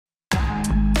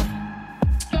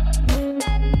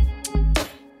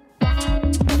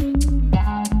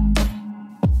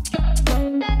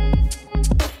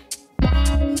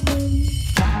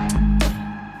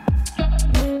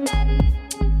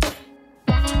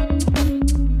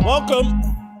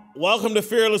Welcome to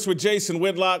Fearless with Jason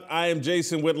Whitlock. I am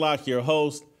Jason Whitlock, your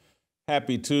host.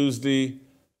 Happy Tuesday.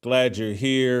 Glad you're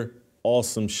here.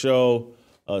 Awesome show.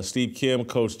 Steve Kim,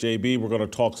 Coach JB. We're going to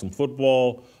talk some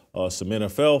football, some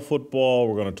NFL football.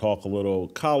 We're going to talk a little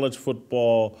college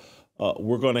football.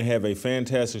 We're going to have a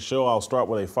fantastic show. I'll start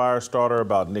with a fire starter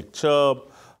about Nick Chubb,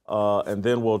 and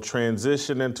then we'll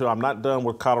transition into, I'm not done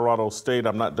with Colorado State.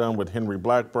 I'm not done with Henry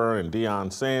Blackburn and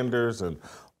Deion Sanders and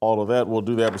all of that. We'll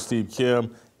do that with Steve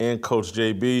Kim and Coach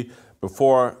JB.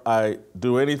 Before I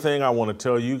do anything, I want to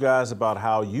tell you guys about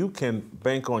how you can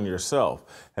bank on yourself.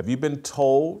 Have you been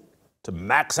told to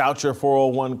max out your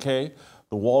 401k?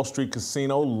 The Wall Street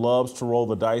Casino loves to roll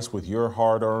the dice with your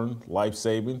hard-earned life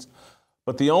savings.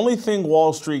 But the only thing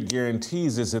Wall Street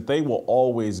guarantees is that they will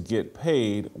always get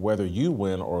paid whether you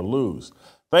win or lose.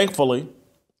 Thankfully,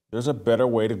 there's a better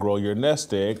way to grow your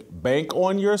nest egg. Bank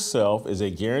on Yourself is a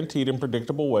guaranteed and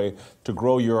predictable way to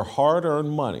grow your hard-earned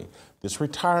money. This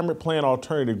retirement plan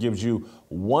alternative gives you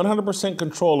 100%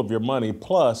 control of your money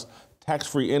plus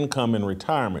tax-free income in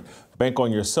retirement. Bank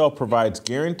on Yourself provides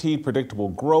guaranteed predictable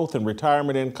growth in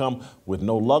retirement income with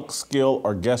no luck, skill,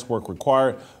 or guesswork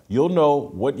required. You'll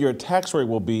know what your tax rate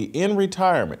will be in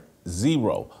retirement,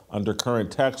 0 under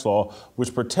current tax law,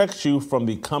 which protects you from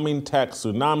the coming tax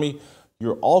tsunami.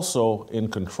 You're also in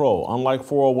control. Unlike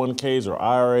 401ks or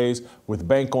IRAs, with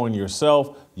Bank on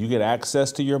Yourself, you get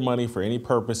access to your money for any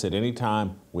purpose at any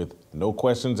time with no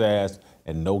questions asked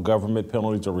and no government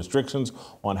penalties or restrictions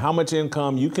on how much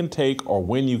income you can take or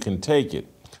when you can take it.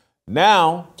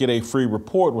 Now, get a free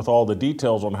report with all the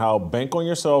details on how Bank on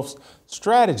Yourself's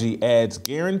strategy adds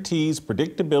guarantees,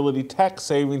 predictability, tax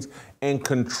savings, and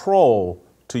control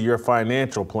to your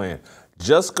financial plan.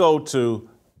 Just go to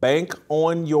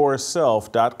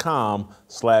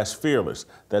bankonyourself.com/fearless.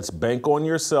 That's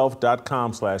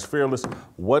bankonyourself.com/fearless.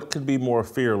 What could be more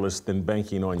fearless than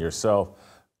banking on yourself?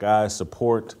 Guys,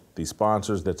 support the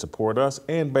sponsors that support us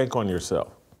and bank on yourself.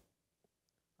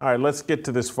 All right, let's get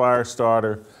to this fire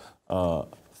starter.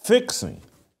 Fixing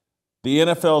the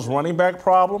NFL's running back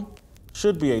problem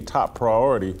should be a top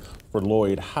priority for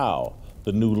Lloyd Howe,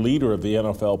 the new leader of the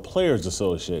NFL Players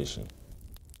Association.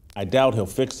 I doubt he'll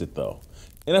fix it, though.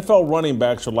 NFL running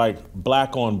backs are like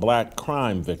black-on-black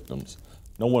crime victims.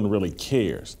 No one really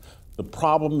cares. The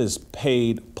problem is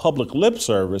paid public lip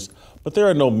service, but there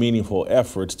are no meaningful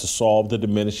efforts to solve the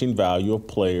diminishing value of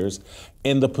players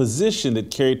and the position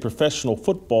that carried professional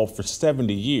football for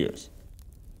 70 years.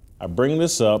 I bring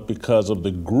this up because of the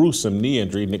gruesome knee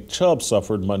injury Nick Chubb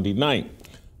suffered Monday night.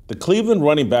 The Cleveland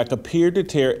running back appeared to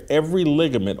tear every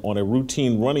ligament on a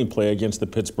routine running play against the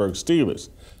Pittsburgh Steelers.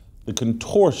 The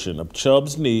contortion of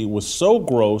Chubb's knee was so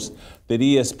gross that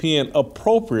ESPN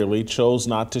appropriately chose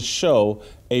not to show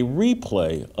a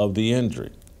replay of the injury.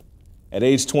 At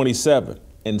age 27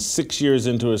 and 6 years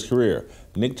into his career,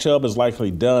 Nick Chubb is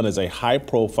likely done as a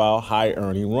high-profile,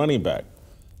 high-earning running back.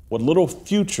 What little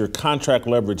future contract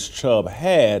leverage Chubb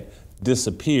had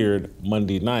disappeared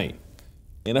Monday night.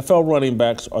 NFL running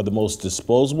backs are the most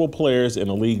disposable players in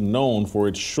a league known for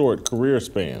its short career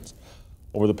spans.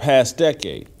 Over the past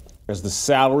decade, as the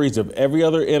salaries of every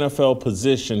other NFL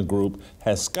position group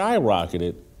has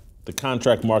skyrocketed, the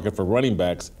contract market for running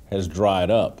backs has dried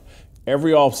up.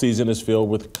 Every offseason is filled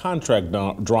with contract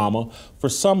drama for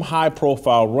some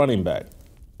high-profile running back.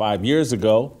 5 years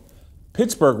ago,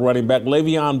 Pittsburgh running back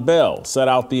Le'Veon Bell sat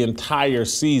out the entire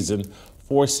season,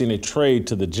 forcing a trade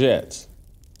to the Jets.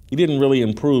 He didn't really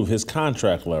improve his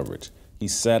contract leverage. He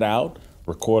sat out,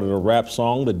 recorded a rap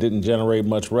song that didn't generate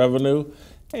much revenue,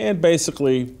 and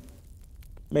basically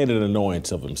made an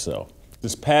annoyance of himself.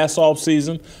 This past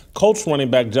offseason, Colts running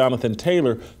back Jonathan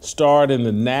Taylor starred in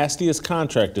the nastiest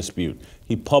contract dispute.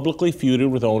 He publicly feuded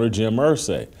with owner Jim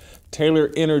Irsay.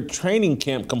 Taylor entered training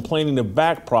camp complaining of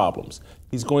back problems.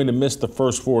 He's going to miss the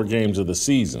first 4 games of the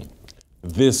season.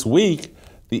 This week,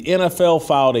 the NFL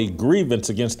filed a grievance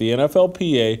against the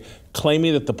NFLPA,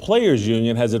 claiming that the Players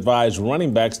Union has advised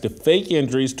running backs to fake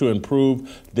injuries to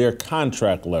improve their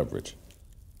contract leverage.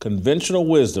 Conventional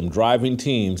wisdom driving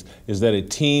teams is that a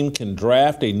team can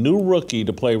draft a new rookie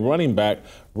to play running back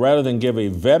rather than give a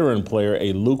veteran player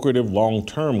a lucrative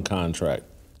long-term contract.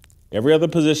 Every other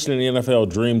position in the NFL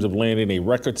dreams of landing a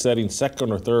record-setting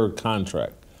second or third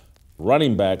contract.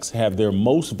 Running backs have their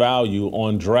most value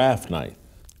on draft night.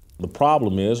 The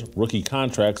problem is rookie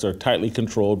contracts are tightly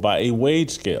controlled by a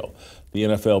wage scale. The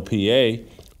NFLPA,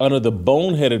 under the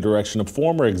boneheaded direction of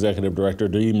former executive director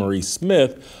DeMaurice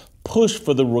Smith, pushed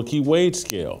for the rookie wage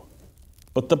scale.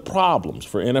 But the problems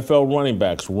for NFL running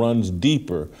backs runs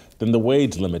deeper than the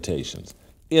wage limitations.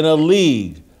 In a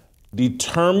league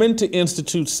Determined to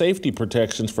institute safety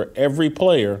protections for every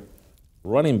player,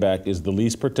 running back is the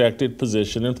least protected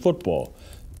position in football.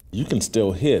 You can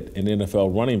still hit an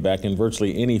NFL running back in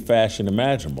virtually any fashion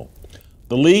imaginable.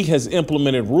 The league has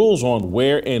implemented rules on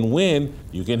where and when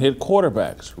you can hit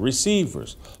quarterbacks,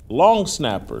 receivers, long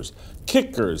snappers,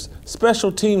 kickers,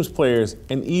 special teams players,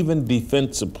 and even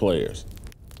defensive players.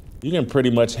 You can pretty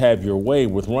much have your way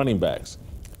with running backs.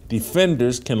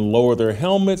 Defenders can lower their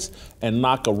helmets and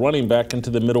knock a running back into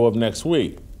the middle of next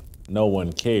week. No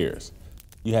one cares.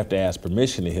 You have to ask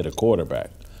permission to hit a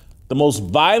quarterback. The most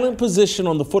violent position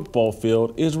on the football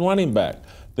field is running back.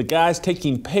 The guys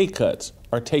taking pay cuts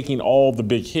are taking all the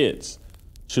big hits.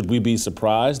 Should we be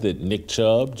surprised that Nick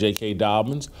Chubb, J.K.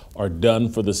 Dobbins are done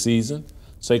for the season?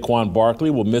 Saquon Barkley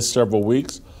will miss several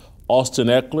weeks. Austin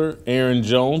Eckler, Aaron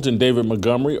Jones, and David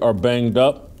Montgomery are banged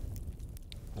up.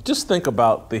 Just think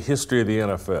about the history of the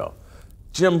NFL.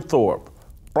 Jim Thorpe,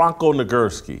 Bronco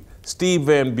Nagurski, Steve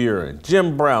Van Buren,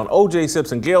 Jim Brown, O.J.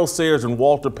 Simpson, Gale Sayers, and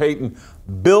Walter Payton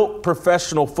built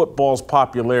professional football's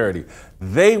popularity.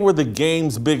 They were the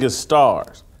game's biggest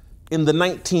stars. In the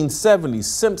 1970s,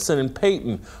 Simpson and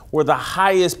Payton were the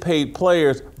highest paid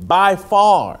players by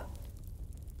far.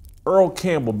 Earl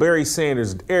Campbell, Barry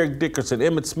Sanders, Eric Dickerson,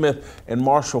 Emmitt Smith, and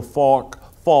Marshall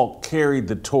Faulk carried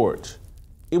the torch.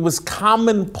 It was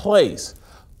commonplace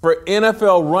for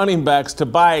NFL running backs to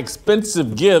buy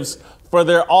expensive gifts for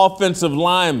their offensive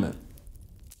linemen.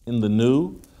 In the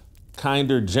new,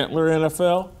 kinder, gentler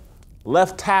NFL,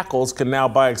 left tackles can now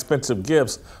buy expensive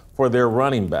gifts for their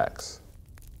running backs.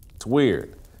 It's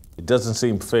weird. It doesn't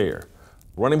seem fair.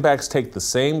 Running backs take the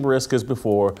same risk as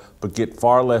before, but get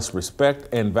far less respect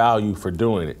and value for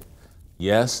doing it.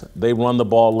 Yes, they run the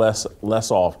ball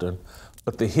less often,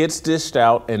 but the hits dished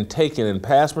out and taken in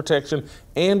pass protection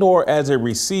and or as a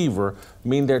receiver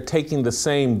mean they're taking the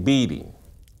same beating.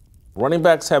 Running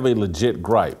backs have a legit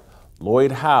gripe.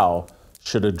 Lloyd Howe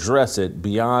should address it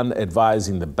beyond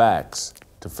advising the backs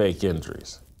to fake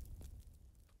injuries.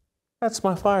 That's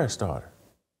my fire starter.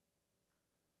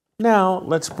 Now,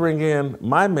 let's bring in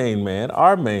my main man,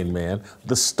 our main man,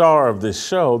 the star of this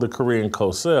show, the Korean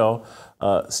Cosell,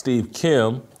 Steve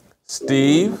Kim.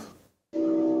 Steve,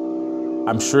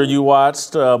 I'm sure you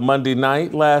watched Monday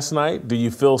night last night. Do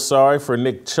you feel sorry for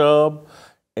Nick Chubb?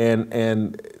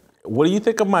 And what do you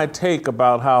think of my take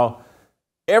about how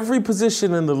every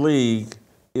position in the league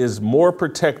is more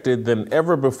protected than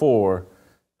ever before,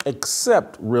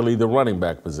 except really the running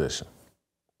back position?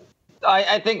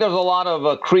 I think there's a lot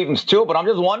of credence to it, but I'm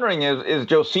just wondering, is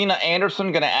Josina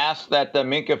Anderson going to ask that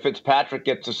Minkah Fitzpatrick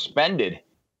get suspended?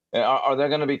 Are there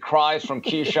going to be cries from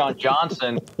Keyshawn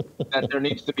Johnson that there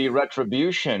needs to be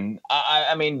retribution?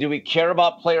 I mean, do we care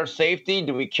about player safety?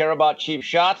 Do we care about cheap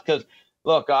shots? Because,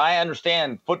 look, I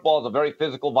understand football is a very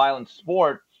physical, violent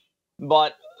sport,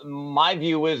 but my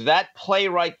view is that play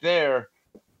right there,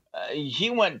 he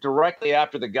went directly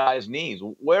after the guy's knees.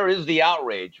 Where is the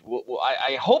outrage?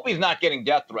 I hope he's not getting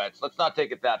death threats. Let's not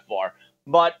take it that far.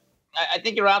 But I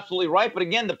think you're absolutely right. But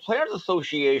again, the Players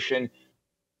Association,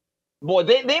 boy,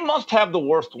 they must have the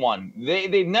worst one.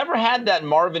 They've never had that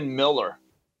Marvin Miller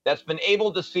that's been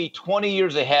able to see 20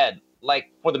 years ahead,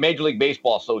 like for the Major League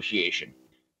Baseball Association.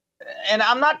 And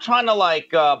I'm not trying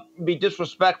to be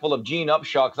disrespectful of Gene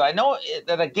Upshaw, because I know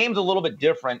that the game's a little bit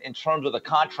different in terms of the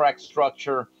contract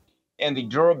structure and the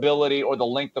durability or the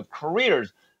length of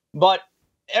careers. But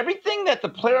everything that the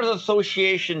Players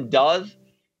Association does,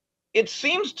 it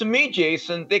seems to me,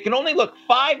 Jason, they can only look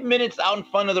 5 minutes out in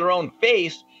front of their own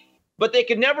face, but they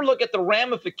can never look at the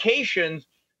ramifications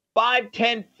 5,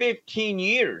 10, 15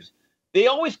 years. They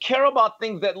always care about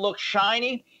things that look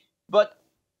shiny, but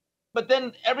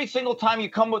then every single time you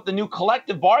come with the new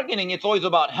collective bargaining, it's always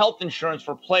about health insurance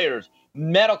for players,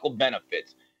 medical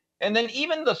benefits. And then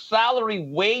even the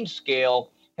salary wage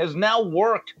scale has now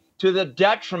worked to the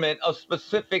detriment of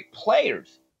specific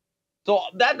players. So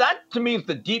that to me is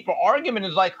the deeper argument,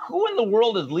 is like, who in the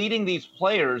world is leading these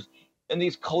players in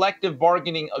these collective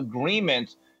bargaining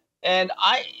agreements? And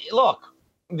look,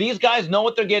 these guys know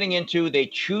what they're getting into. They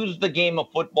choose the game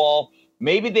of football.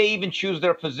 Maybe they even choose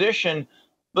their position.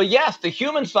 But yes, the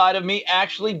human side of me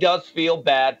actually does feel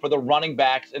bad for the running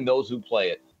backs and those who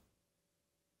play it.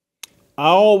 I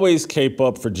always cape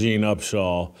up for Gene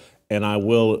Upshaw, and I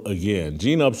will again.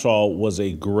 Gene Upshaw was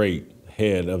a great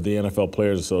head of the NFL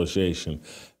Players Association.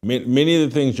 Many of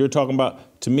the things you're talking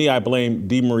about, to me, I blame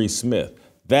DeMaurice Smith.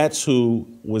 That's who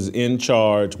was in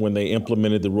charge when they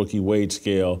implemented the rookie wage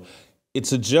scale.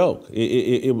 It's a joke.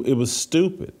 It was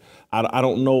stupid. I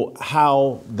don't know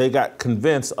how they got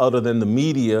convinced, other than the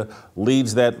media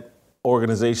leads that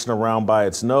organization around by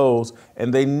its nose,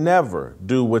 and they never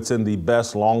do what's in the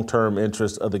best long-term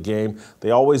interest of the game.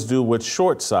 They always do what's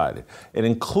short-sighted, and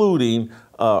including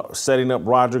setting up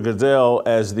Roger Goodell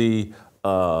as the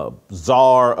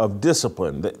czar of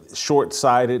discipline. The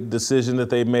short-sighted decision that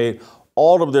they made.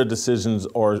 All of their decisions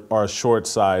are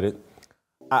short-sighted.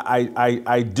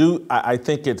 I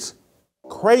think it's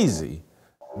crazy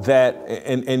that,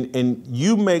 and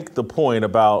you make the point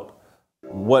about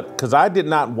because I did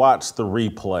not watch the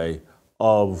replay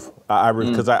of,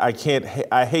 because I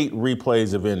hate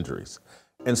replays of injuries.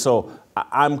 And so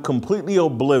I'm completely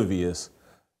oblivious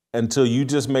until you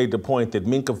just made the point that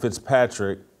Minkah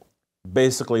Fitzpatrick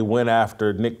basically went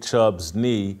after Nick Chubb's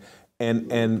knee.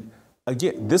 And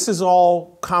again, this is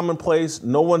all commonplace.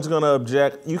 No one's going to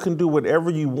object. You can do whatever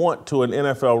you want to an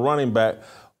NFL running back.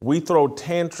 We throw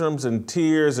tantrums and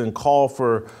tears and call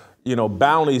for,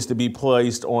 bounties to be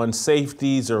placed on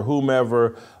safeties or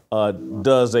whomever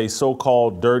does a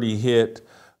so-called dirty hit.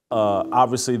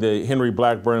 Obviously, the Henry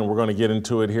Blackburn, we're going to get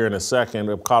into it here in a second,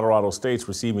 of Colorado State's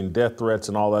receiving death threats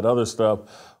and all that other stuff.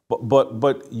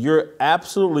 But you're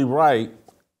absolutely right,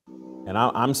 and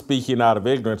I'm speaking out of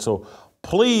ignorance. So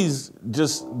please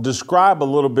just describe a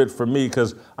little bit for me,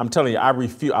 because I'm telling you, I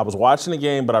was watching the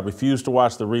game, but I refused to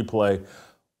watch the replay.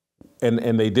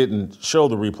 And they didn't show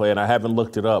the replay, and I haven't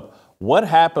looked it up. What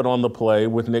happened on the play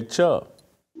with Nick Chubb?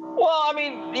 Well, I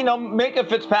mean, Minkah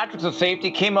Fitzpatrick's a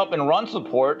safety, came up in run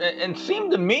support, and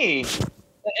seemed to me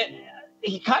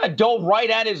he kind of dove right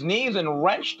at his knees and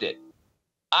wrenched it.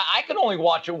 I can only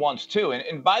watch it once, too.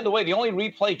 And by the way, the only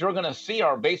replays you're going to see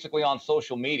are basically on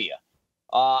social media.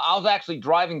 I was actually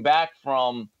driving back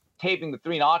from taping the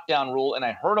 3 knockdown rule, and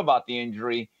I heard about the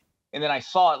injury, and then I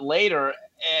saw it later.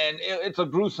 And it's a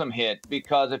gruesome hit,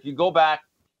 because if you go back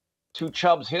to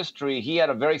Chubb's history, he had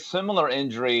a very similar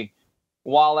injury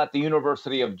while at the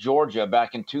University of Georgia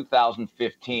back in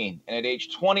 2015. And at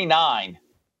age 29,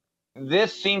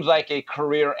 this seems like a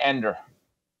career ender.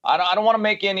 I don't want to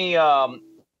make any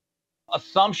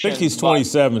assumptions. I think he's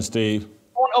 27, Steve.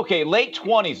 Okay, late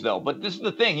 20s, though. But this is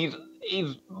the thing.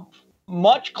 He's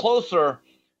much closer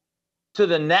to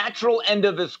the natural end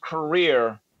of his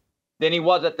career than he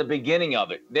was at the beginning of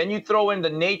it. Then you throw in the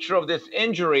nature of this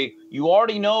injury. You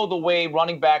already know the way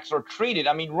running backs are treated.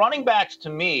 I mean, running backs, to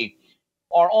me,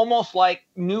 are almost like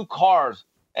new cars.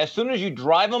 As soon as you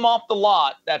drive them off the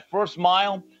lot, that first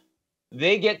mile,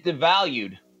 they get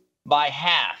devalued by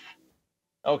half,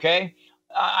 okay?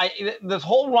 This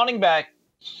whole running back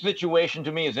situation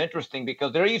to me is interesting,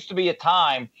 because there used to be a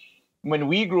time when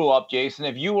we grew up, Jason,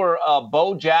 if you were a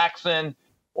Bo Jackson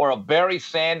or a Barry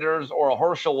Sanders or a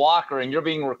Herschel Walker and you're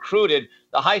being recruited,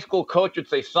 the high school coach would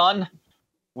say, son,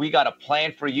 we got a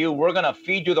plan for you. We're going to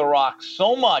feed you the rock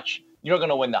so much, you're going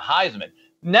to win the Heisman.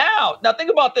 Now think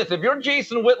about this. If you're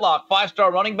Jason Whitlock,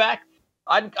 5-star running back,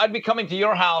 I'd be coming to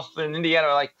your house in Indiana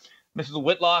like, Mrs.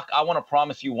 Whitlock, I want to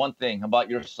promise you one thing about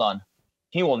your son.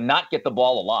 He will not get the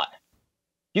ball a lot.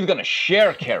 He's going to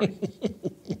share carry.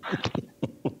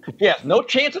 Yes, no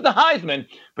chance at the Heisman,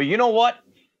 but you know what?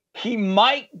 He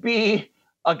might be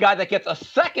a guy that gets a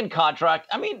second contract.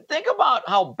 I mean, think about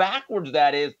how backwards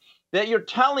that is, that you're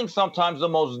telling sometimes the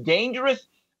most dangerous,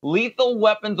 lethal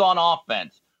weapons on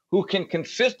offense, who can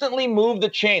consistently move the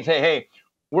chains. Hey,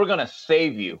 we're going to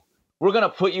save you. We're going to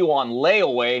put you on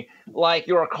layaway like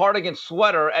you're a cardigan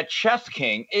sweater at Chess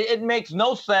King. It makes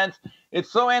no sense.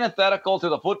 It's so antithetical to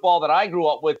the football that I grew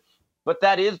up with, but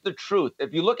that is the truth.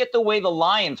 If you look at the way the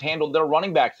Lions handled their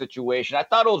running back situation, I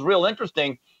thought it was real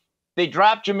interesting. They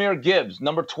draft Jahmyr Gibbs,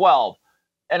 number 12.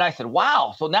 And I said,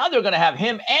 wow, so now they're going to have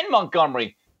him and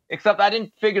Montgomery, except I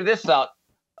didn't figure this out.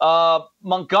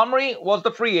 Montgomery was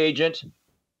the free agent.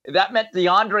 That meant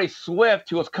DeAndre Swift,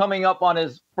 who was coming up on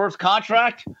his first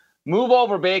contract, move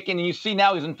over, Bacon, and you see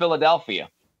now he's in Philadelphia.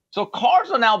 So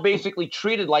cars are now basically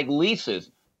treated like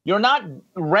leases. You're not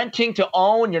renting to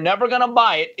own. You're never going to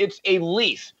buy it. It's a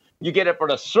lease. You get it for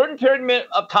a certain period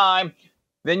of time,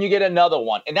 then you get another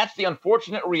one. And that's the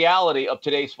unfortunate reality of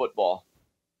today's football.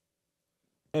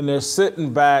 And they're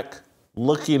sitting back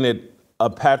looking at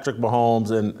Patrick Mahomes,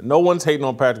 and no one's hating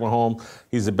on Patrick Mahomes.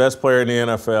 He's the best player in the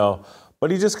NFL. But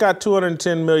he just got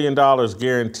 $210 million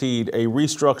guaranteed, a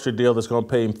restructured deal that's going to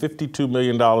pay him $52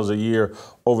 million a year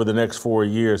over the next 4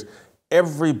 years.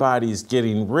 Everybody's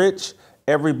getting rich.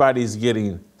 Everybody's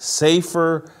getting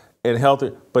safer and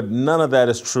healthier, but none of that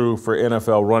is true for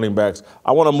NFL running backs.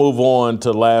 I want to move on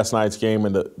to last night's game,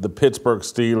 and the Pittsburgh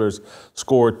Steelers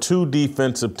scored 2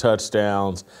 defensive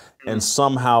touchdowns and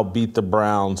somehow beat the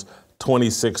Browns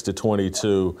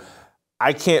 26-22.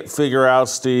 I can't figure out,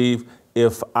 Steve,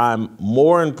 if I'm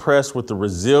more impressed with the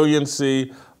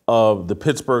resiliency of the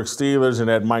Pittsburgh Steelers and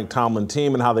that Mike Tomlin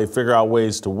team and how they figure out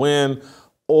ways to win,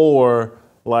 or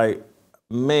like,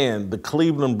 man, the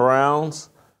Cleveland Browns,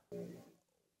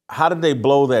 how did they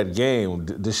blow that game?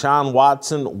 Deshaun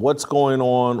Watson, what's going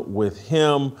on with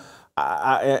him?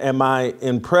 Am I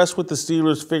impressed with the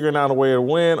Steelers figuring out a way to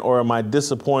win, or am I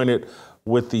disappointed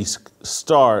with the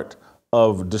start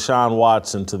of Deshaun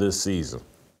Watson to this season?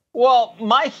 Well,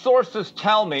 my sources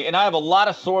tell me, and I have a lot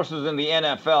of sources in the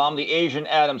NFL. I'm the Asian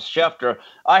Adam Schefter.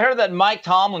 I heard that Mike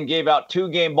Tomlin gave out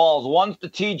 2-game balls. One's to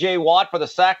T.J. Watt for the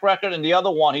sack record, and the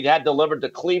other one he had delivered to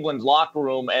Cleveland's locker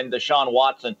room and Deshaun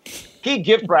Watson. He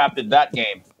gift wrapped that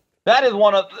game. That is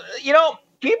one of,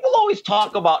 people always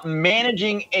talk about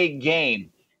managing a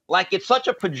game like it's such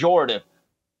a pejorative.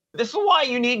 This is why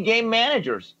you need game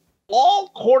managers.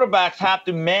 All quarterbacks have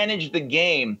to manage the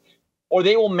game, or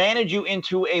they will manage you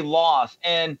into a loss.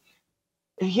 And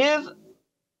his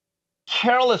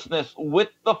carelessness with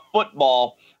the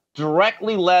football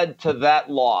directly led to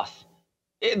that loss.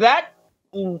 That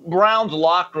Browns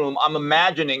locker room, I'm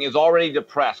imagining, is already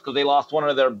depressed because they lost one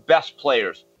of their best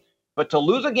players. But to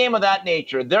lose a game of that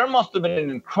nature, there must have been an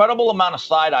incredible amount of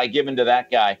side-eye given to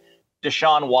that guy,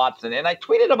 Deshaun Watson. And I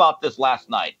tweeted about this last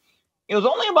night. It was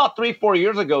only about 3-4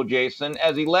 years ago, Jason,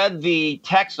 as he led the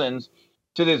Texans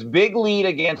to this big lead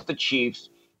against the Chiefs,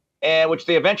 which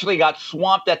they eventually got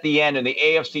swamped at the end in the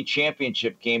AFC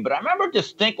Championship game. But I remember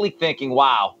distinctly thinking,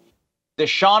 wow,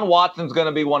 Deshaun Watson's going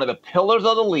to be one of the pillars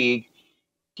of the league.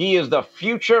 He is the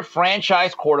future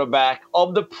franchise quarterback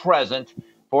of the present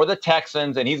for the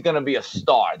Texans, and he's going to be a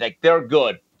star. They're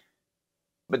good.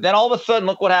 But then all of a sudden,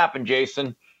 look what happened,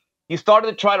 Jason. He started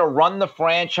to try to run the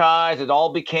franchise. It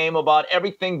all became about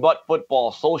everything but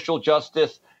football. Social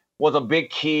justice was a big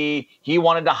key. He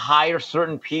wanted to hire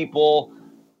certain people,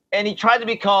 and he tried to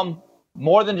become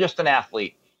more than just an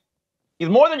athlete. He's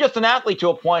more than just an athlete to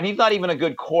a point. He's not even a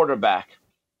good quarterback.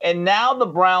 And now the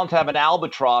Browns have an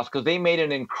albatross because they made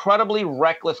an incredibly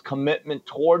reckless commitment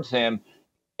towards him.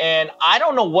 And I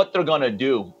don't know what they're going to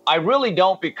do. I really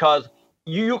don't, because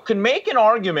you can make an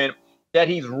argument that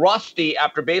he's rusty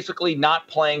after basically not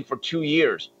playing for 2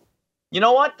 years. You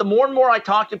know what? The more and more I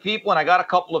talk to people, and I got a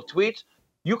couple of tweets,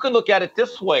 you can look at it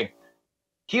this way.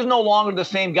 He's no longer the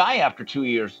same guy after 2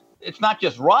 years. It's not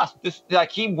just rust.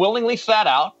 He willingly sat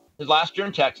out his last year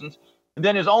in Texans, and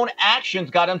then his own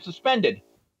actions got him suspended.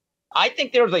 I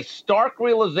think there's a stark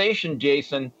realization,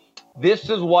 Jason, this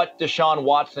is what Deshaun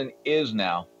Watson is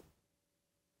now.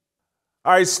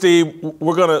 All right, Steve,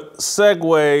 we're going to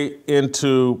segue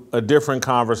into a different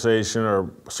conversation,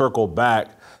 or circle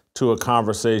back to a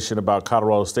conversation about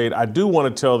Colorado State. I do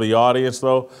want to tell the audience,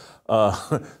 though,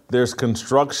 there's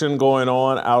construction going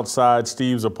on outside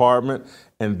Steve's apartment,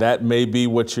 and that may be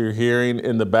what you're hearing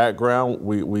in the background.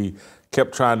 We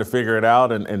kept trying to figure it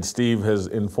out, and Steve has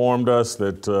informed us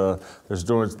that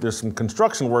there's some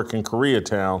construction work in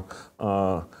Koreatown.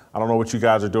 I don't know what you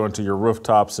guys are doing to your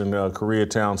rooftops in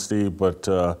Koreatown, Steve, but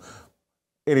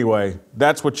anyway,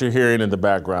 that's what you're hearing in the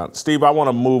background. Steve, I want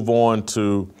to move on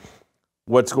to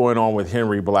what's going on with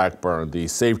Henry Blackburn, the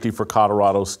safety for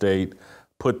Colorado State,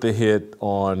 put the hit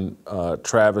on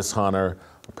Travis Hunter,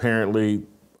 apparently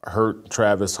hurt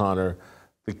Travis Hunter.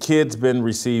 The kid's been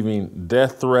receiving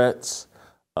death threats.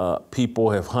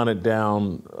 People have hunted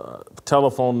down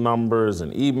telephone numbers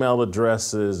and email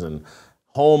addresses and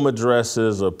home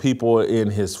addresses of people in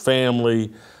his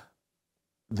family.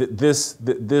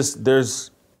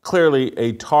 There's clearly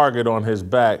a target on his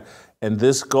back, and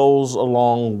this goes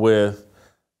along with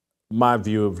my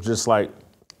view of just like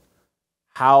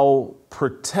how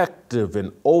protective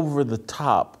and over the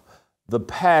top the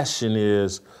passion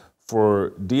is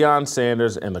for Deion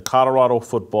Sanders and the Colorado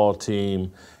football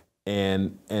team,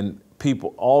 and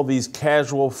people, all these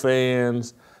casual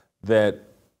fans that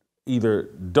either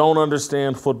don't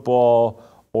understand football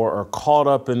or are caught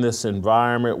up in this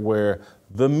environment where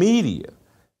the media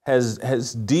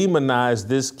has demonized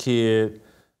this kid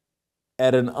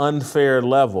at an unfair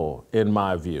level, in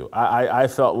my view. I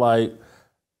felt like,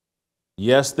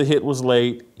 yes, the hit was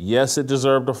late. Yes, it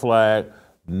deserved a flag.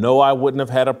 No, I wouldn't have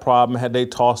had a problem had they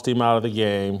tossed him out of the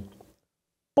game.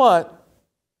 But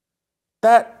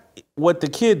what the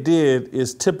kid did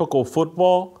is typical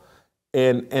football.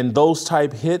 And those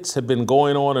type hits have been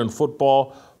going on in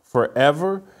football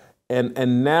forever.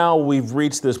 And now we've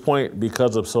reached this point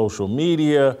because of social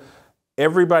media.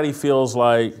 Everybody feels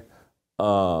like,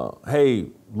 hey,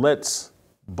 let's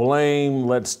blame,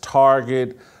 let's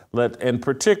target, and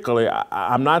particularly,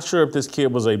 I'm not sure if this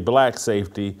kid was a black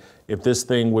safety, if this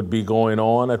thing would be going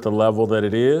on at the level that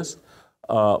it is.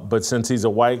 But since he's a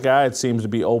white guy, it seems to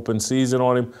be open season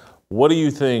on him. What do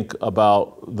you think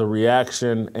about the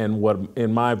reaction and what,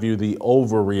 in my view, the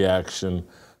overreaction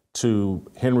to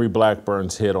Henry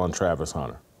Blackburn's hit on Travis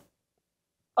Hunter?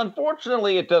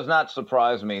 Unfortunately, it does not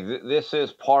surprise me. This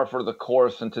is par for the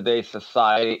course in today's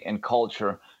society and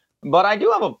culture. But I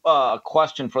do have a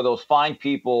question for those fine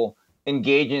people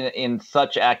engaging in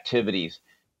such activities.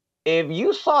 If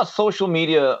you saw a social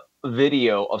media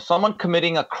video of someone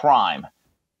committing a crime,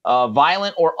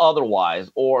 violent or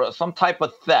otherwise, or some type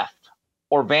of theft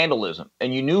or vandalism,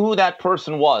 and you knew who that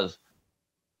person was,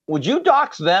 would you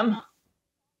dox them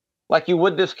like you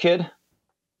would this kid?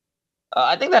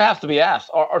 I think that has to be asked.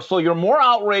 Or so you're more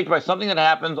outraged by something that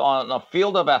happens on a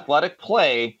field of athletic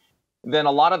play than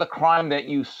a lot of the crime that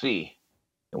you see.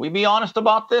 Can we be honest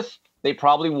about this? They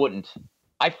probably wouldn't.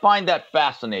 I find that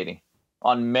fascinating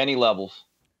on many levels.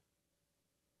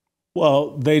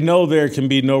 Well, they know there can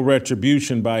be no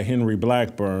retribution by Henry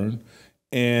Blackburn.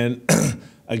 And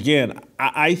again,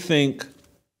 I think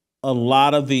a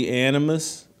lot of the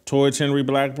animus towards Henry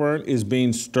Blackburn is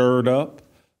being stirred up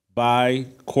by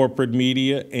corporate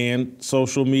media and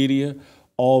social media.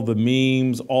 All the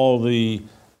memes, all the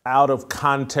out of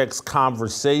context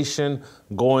conversation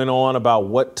going on about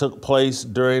what took place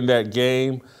during that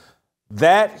game.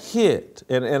 That hit,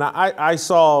 and I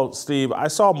saw, Steve, I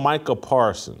saw Micah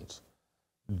Parsons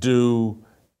do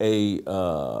a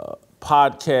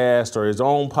podcast or his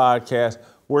own podcast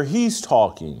where he's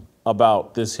talking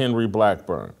about this Henry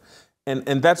Blackburn.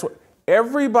 And that's what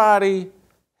everybody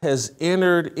has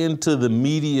entered into the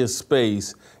media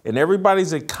space, and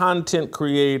everybody's a content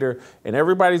creator, and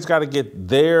everybody's got to get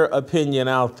their opinion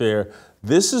out there.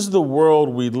 This is the world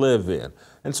we live in.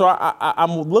 And so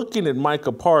I'm looking at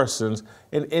Micah Parsons,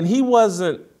 and he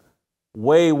wasn't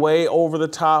way over the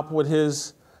top with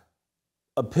his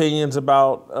opinions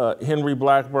about Henry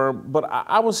Blackburn, but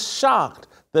I was shocked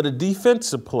that a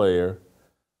defensive player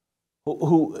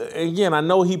who, again, I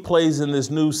know he plays in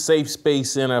this new safe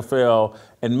space NFL,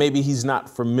 and maybe he's not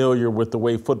familiar with the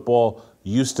way football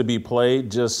used to be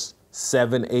played just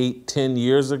 7, 8, 10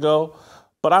 years ago.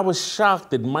 But I was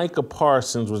shocked that Micah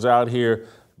Parsons was out here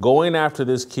going after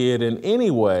this kid in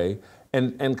any way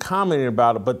and commenting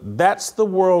about it. But that's the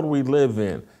world we live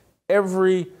in.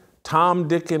 Every Tom,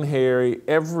 Dick, and Harry,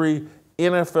 every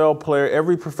NFL player,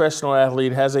 every professional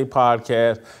athlete has a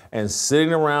podcast and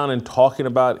sitting around and talking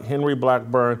about Henry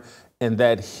Blackburn and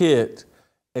that hit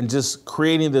and just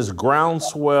creating this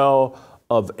groundswell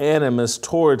of animus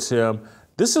towards him.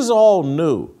 This is all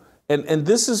new. And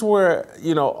this is where,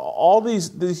 you know, all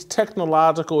these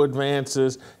technological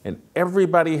advances, and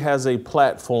everybody has a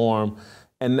platform,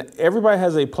 and everybody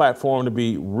has a platform to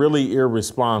be really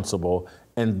irresponsible.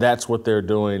 And that's what they're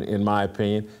doing, in my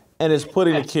opinion. And it's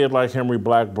putting a kid like Henry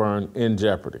Blackburn in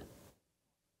jeopardy.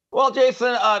 Well,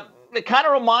 Jason, it kind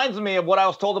of reminds me of what I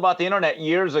was told about the internet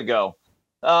years ago.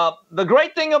 The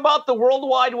great thing about the World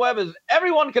Wide Web is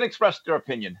everyone can express their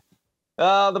opinion.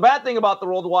 The bad thing about the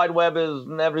World Wide Web is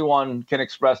everyone can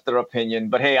express their opinion.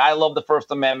 But hey, I love the First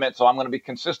Amendment, so I'm going to be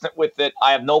consistent with it.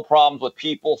 I have no problems with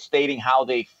people stating how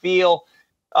they feel.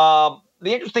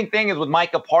 The interesting thing is with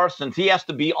Micah Parsons, he has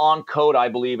to be on code, I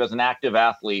believe, as an active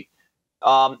athlete.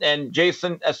 And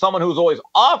Jason, as someone who's always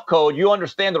off code, you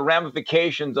understand the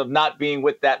ramifications of not being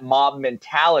with that mob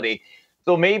mentality.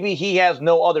 So maybe he has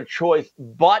no other choice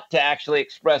but to actually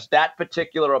express that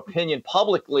particular opinion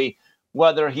publicly,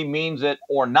 whether he means it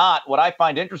or not. What I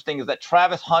find interesting is that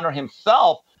Travis Hunter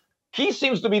himself, he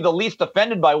seems to be the least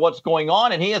offended by what's going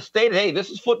on. And he has stated, hey, this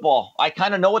is football. I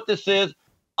kind of know what this is.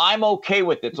 I'm okay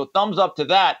with it. So thumbs up to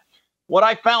that. What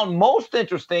I found most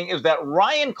interesting is that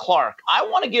Ryan Clark, I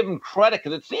want to give him credit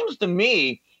because it seems to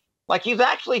me like he's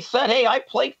actually said, hey, I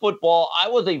played football. I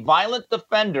was a violent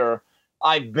defender.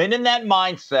 I've been in that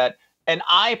mindset, and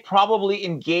I probably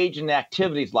engage in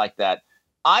activities like that.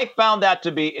 I found that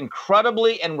to be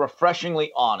incredibly and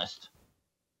refreshingly honest.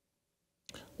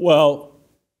 Well,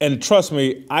 and trust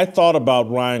me, I thought about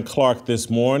Ryan Clark this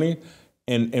morning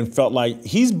and felt like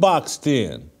he's boxed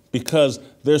in because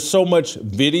there's so much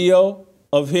video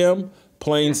of him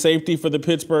playing safety for the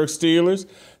Pittsburgh Steelers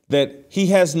that he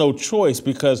has no choice,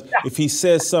 because if he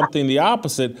says something the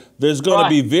opposite, there's going to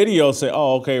be video say,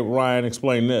 oh, okay, Ryan,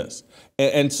 explain this.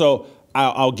 And so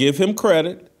I'll give him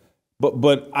credit.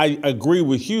 But I agree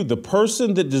with you. The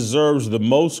person that deserves the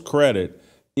most credit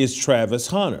is Travis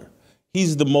Hunter.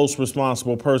 He's the most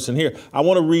responsible person here. I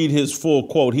want to read his full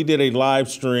quote. He did a live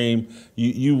stream.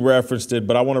 You referenced it,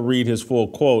 but I want to read his full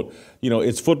quote. You know,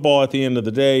 it's football at the end of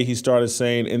the day, he started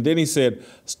saying. And then he said,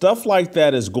 stuff like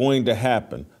that is going to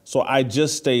happen, so I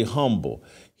just stay humble.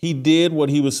 He did what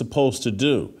he was supposed to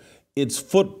do. It's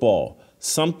football.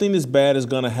 something as bad is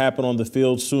going to happen on the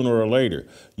field sooner or later.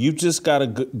 You've just got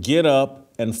to get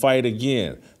up and fight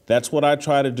again. That's what I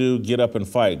try to do, get up and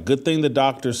fight. Good thing the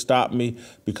doctors stopped me,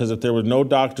 because if there were no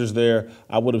doctors there,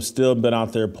 I would have still been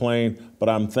out there playing, but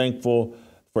I'm thankful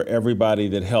for everybody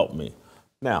that helped me.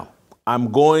 Now,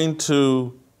 I'm going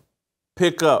to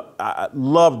pick up, I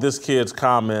love this kid's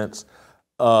comments.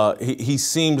 He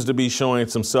seems to be showing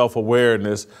some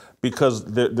self-awareness, because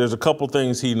there's a couple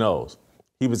things he knows.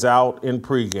 He was out in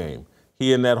pregame.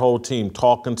 He and that whole team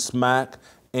talking smack,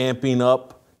 amping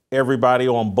up everybody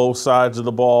on both sides of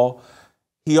the ball.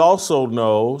 He also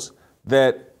knows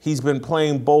that he's been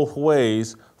playing both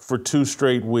ways for 2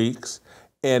 straight weeks,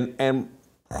 and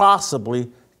possibly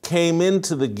came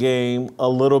into the game a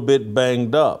little bit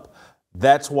banged up.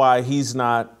 That's why he's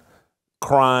not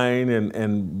crying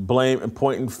and blame and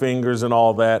pointing fingers and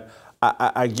all that.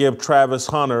 I give Travis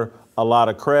Hunter a lot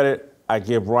of credit. I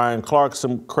give Ryan Clark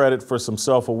some credit for some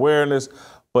self-awareness,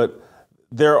 but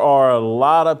there are a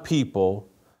lot of people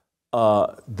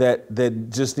that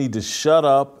just need to shut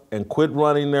up and quit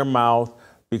running their mouth,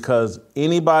 because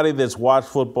anybody that's watched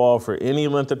football for any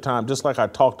length of time, just like I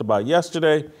talked about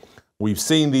yesterday, we've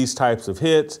seen these types of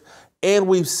hits, and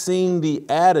we've seen the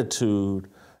attitude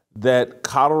that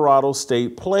Colorado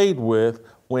State played with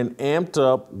when amped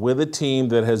up with a team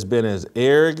that has been as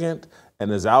arrogant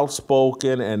and as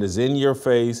outspoken and as in your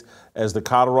face as the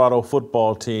Colorado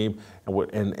football team,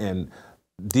 and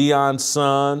Deion's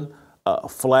son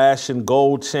flashing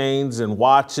gold chains and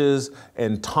watches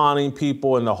and taunting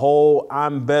people, and the whole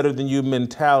I'm better than you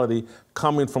mentality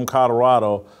coming from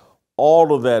Colorado.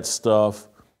 All of that stuff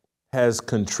has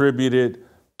contributed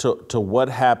to what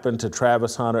happened to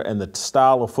Travis Hunter and the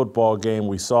style of football game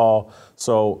we saw.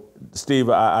 So, Steve,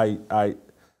 I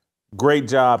great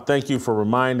job. Thank you for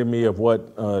reminding me of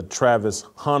what Travis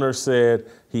Hunter said.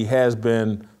 He has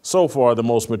been, so far, the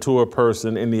most mature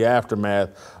person in the aftermath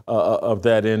of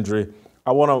that injury.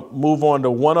 I want to move on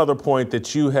to one other point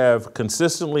that you have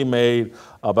consistently made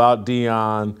about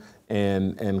Deion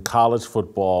and college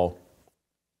football.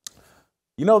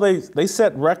 You know, they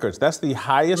set records. That's the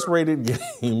highest rated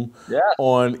game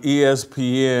on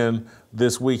ESPN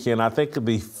this weekend. I think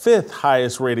the 5th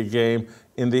highest rated game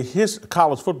in the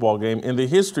college football game in the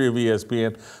history of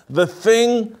ESPN. The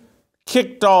thing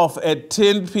kicked off at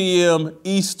 10 p.m.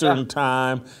 Eastern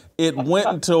time. It went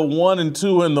until 1 and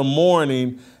 2 in the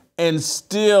morning and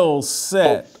still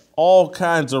set all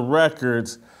kinds of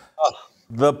records.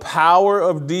 The power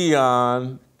of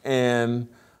Deion and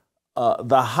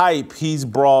the hype he's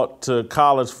brought to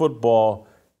college football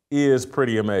is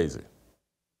pretty amazing.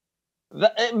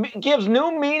 It gives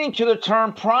new meaning to the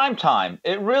term prime time.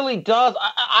 It really does.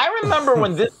 I remember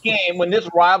when this game, when this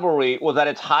rivalry was at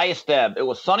its highest ebb, it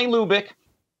was Sonny Lubick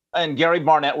and Gary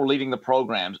Barnett were leading the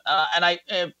programs.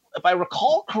 If I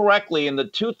recall correctly, in the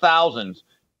 2000s,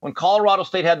 when Colorado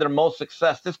State had their most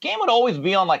success, this game would always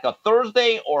be on like a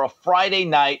Thursday or a Friday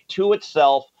night to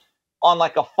itself, on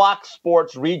like a Fox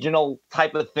Sports regional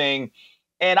type of thing.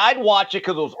 And I'd watch it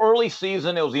because it was early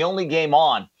season. It was the only game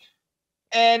on.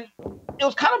 And it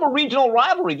was kind of a regional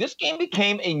rivalry. This game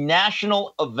became a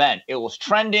national event. It was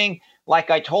trending. Like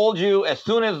I told you, as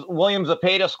soon as William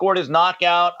Zepeda scored his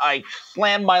knockout, I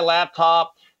slammed my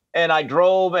laptop and I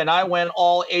drove and I went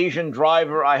all Asian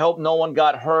driver. I hope no one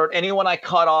got hurt. Anyone I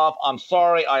cut off, I'm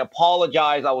sorry. I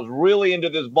apologize. I was really into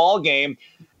this ball game.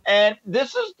 And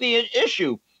this is the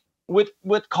issue.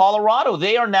 With Colorado,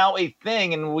 they are now a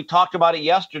thing, and we talked about it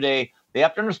yesterday. They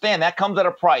have to understand that comes at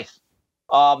a price.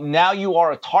 Now you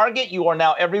are a target. You are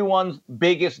now everyone's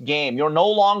biggest game. You're no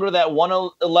longer that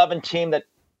 111 team that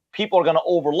people are going to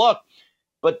overlook.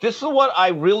 But this is what I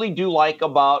really do like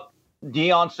about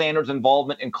Deion Sanders'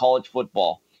 involvement in college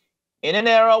football. In an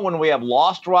era when we have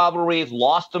lost rivalries,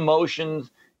 lost emotions,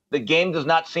 the game does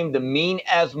not seem to mean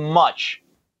as much.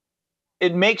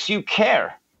 It makes you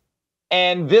care.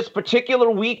 And this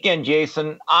particular weekend,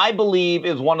 Jason, I believe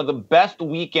is one of the best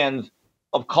weekends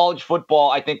of college football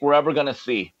I think we're ever going to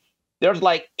see. There's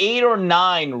like 8 or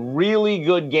 9 really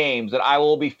good games that I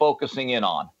will be focusing in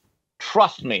on.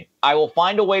 Trust me, I will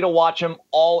find a way to watch them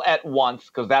all at once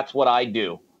because that's what I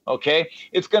do, okay?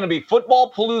 It's going to be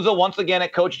Football Palooza once again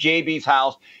at Coach JB's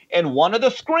house, and one of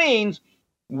the screens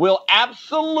will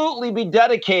absolutely be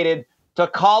dedicated to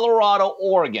Colorado,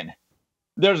 Oregon.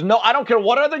 There's no, I don't care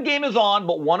what other game is on,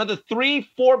 but one of the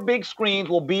 3-4 big screens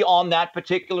will be on that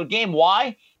particular game.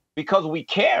 Why? Because we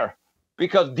care.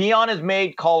 Because Deion has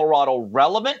made Colorado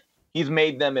relevant. He's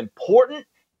made them important.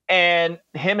 And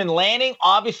him and Lanning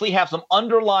obviously have some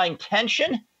underlying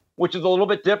tension, which is a little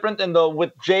bit different than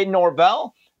with Jay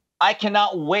Norvell. I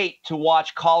cannot wait to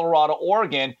watch Colorado,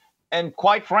 Oregon. and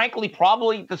quite frankly,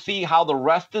 probably to see how the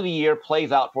rest of the year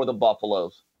plays out for the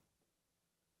Buffaloes.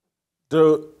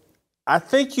 Dude, I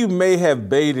think you may have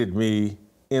baited me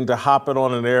into hopping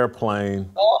on an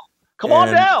airplane. Oh, come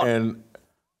on down. And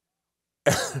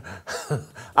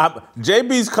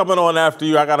JB's coming on after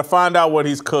you. I got to find out what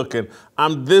he's cooking.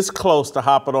 I'm this close to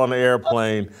hopping on the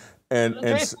airplane and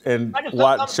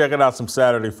checking out some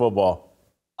Saturday football.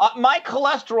 My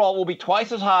cholesterol will be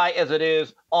twice as high as it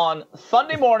is on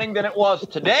Sunday morning than it was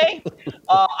today.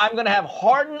 I'm going to have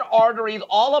hardened arteries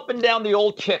all up and down the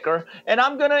old ticker, and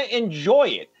I'm going to enjoy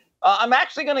it. I'm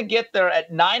actually going to get there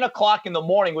at 9 o'clock in the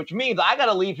morning, which means I got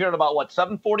to leave here at about,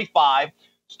 7:45,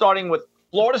 starting with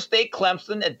Florida State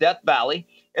Clemson at Death Valley,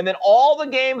 and then all the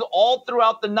games all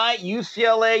throughout the night,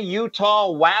 UCLA,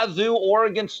 Utah, Wazoo,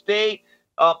 Oregon State,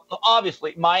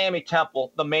 obviously, Miami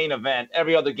Temple, the main event.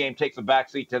 Every other game takes a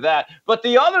backseat to that. But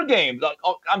the other games,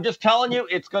 I'm just telling you,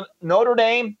 it's going Notre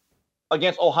Dame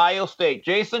against Ohio State.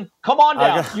 Jason, come on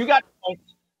down.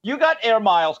 You got air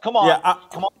miles. Come on. Yeah,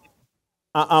 come on.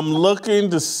 I'm looking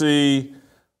to see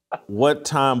what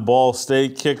time Ball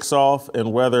State kicks off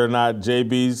and whether or not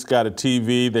JB's got a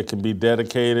TV that can be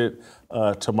dedicated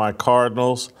to my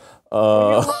Cardinals.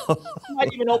 You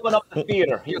might even open up the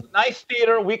theater. Here's a nice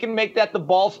theater. We can make that the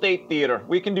Ball State Theater.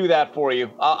 We can do that for you.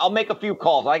 I'll make a few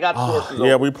calls. I got sources.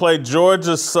 Yeah, we play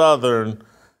Georgia Southern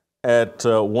at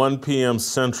 1 p.m.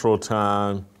 Central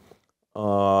Time.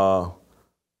 At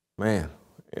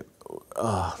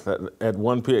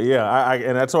 1 p.m. Yeah,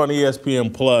 and that's on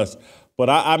ESPN Plus. But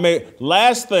I may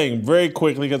last thing very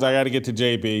quickly because I got to get to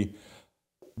JB.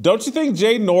 Don't you think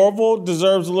Jay Norville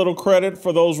deserves a little credit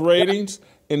for those ratings?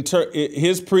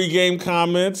 His pregame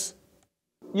comments.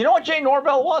 You know what Jay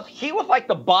Norvell was? He was like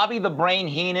the Bobby the Brain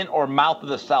Heenan or Mouth of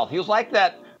the South. He was like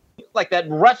that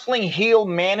wrestling heel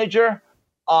manager,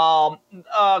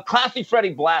 classy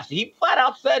Freddie Blassie. He flat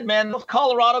out said, man, those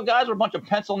Colorado guys are a bunch of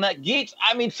pencil neck geeks.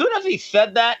 I mean, as soon as he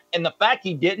said that and the fact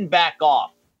he didn't back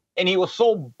off and he was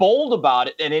so bold about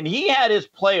it, and then he had his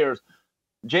players,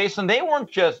 Jason, they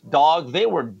weren't just dogs, they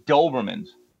were Dobermans.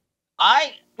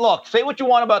 Look, say what you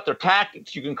want about their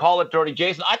tactics. You can call it dirty,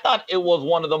 Jason. I thought it was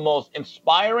one of the most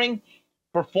inspiring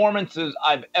performances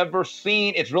I've ever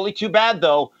seen. It's really too bad,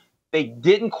 though. They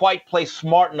didn't quite play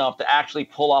smart enough to actually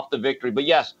pull off the victory. But,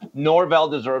 yes, Norvell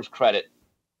deserves credit.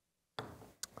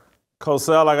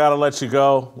 Cosell, I got to let you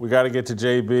go. We got to get to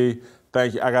JB.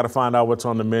 Thank you. I got to find out what's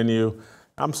on the menu.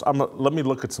 Let me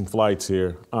look at some flights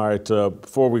here. All right,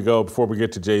 before we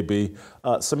get to JB,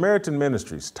 Samaritan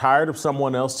Ministries, tired of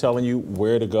someone else telling you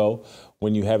where to go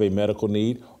when you have a medical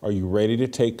need? Are you ready to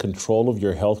take control of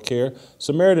your health care?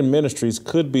 Samaritan Ministries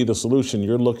could be the solution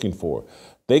you're looking for.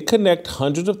 They connect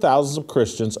hundreds of thousands of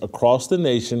Christians across the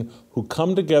nation who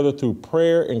come together through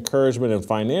prayer, encouragement, and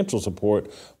financial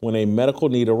support when a medical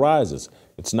need arises.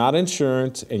 It's not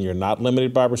insurance, and you're not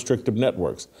limited by restrictive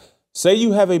networks. Say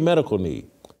you have a medical need.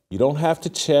 You don't have to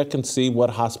check and see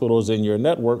what hospital is in your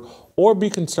network or be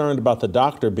concerned about the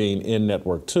doctor being in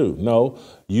network too. No,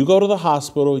 you go to the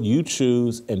hospital, you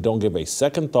choose, and don't give a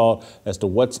second thought as to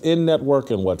what's in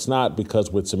network and what's not,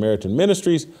 because with Samaritan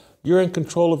Ministries, you're in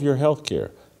control of your health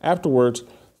care. Afterwards,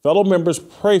 fellow members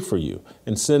pray for you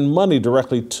and send money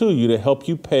directly to you to help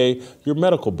you pay your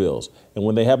medical bills. And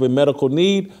when they have a medical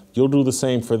need, you'll do the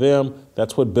same for them.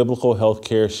 That's what biblical health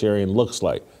care sharing looks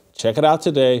like. Check it out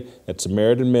today at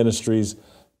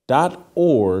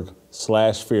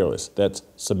SamaritanMinistries.org/fearless. That's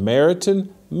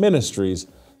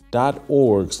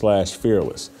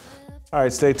SamaritanMinistries.org/fearless. All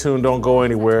right, stay tuned. Don't go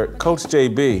anywhere. Coach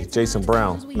JB, Jason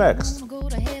Brown, next.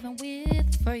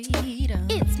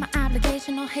 It's my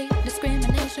obligation, no hate,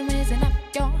 discrimination, raising up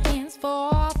your hands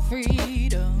for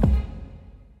freedom.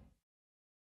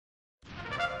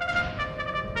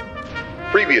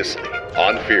 Previously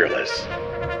on Fearless.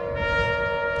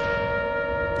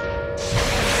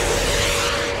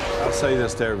 I'll say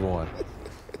this to everyone.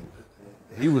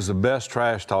 He was the best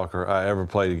trash talker I ever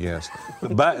played against.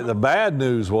 The bad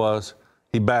news was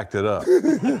he backed it up.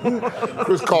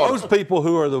 Chris Carter. Most people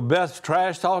who are the best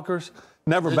trash talkers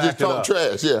never back it up. Just talk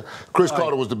trash, yeah. Chris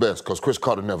Carter was the best because Chris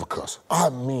Carter never cussed. I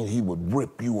mean, he would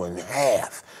rip you in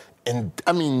half. And,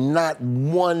 I mean, not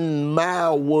one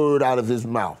mild word out of his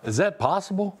mouth. Is that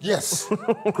possible? Yes.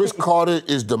 Chris Carter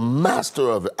is the master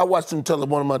of it. I watched him tell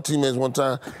one of my teammates one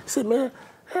time, he said, man,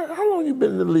 how long you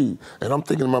been in the league? And I'm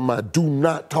thinking in my mind, do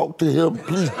not talk to him.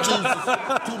 Please, Jesus,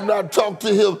 do not talk to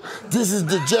him. This is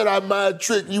the Jedi mind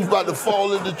trick. You about to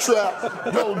fall in the trap.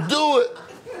 Don't do it.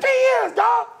 10 years,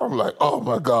 dog. I'm like, oh,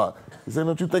 my God. He said,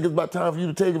 don't you think it's about time for you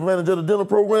to take advantage of the dinner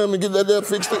program and get that there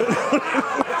fixed?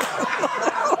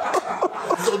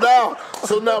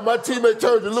 So now my teammate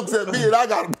turns and looks at me, and I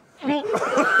got him. I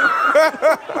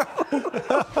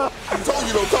told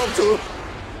you don't talk to him.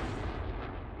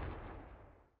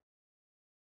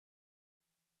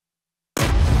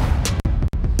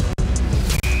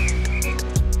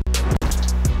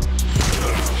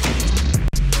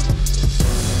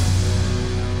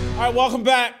 All right, welcome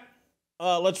back.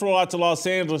 Let's roll out to Los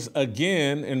Angeles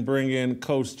again and bring in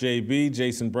Coach JB,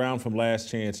 Jason Brown from Last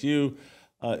Chance U.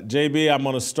 JB, I'm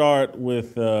going to start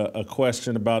with a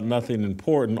question about nothing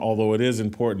important, although it is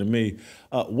important to me.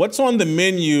 What's on the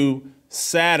menu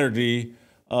Saturday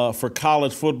for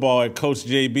college football at Coach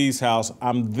JB's house?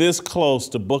 I'm this close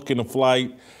to booking a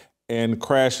flight and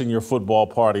crashing your football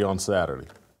party on Saturday.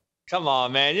 Come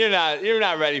on, man. You're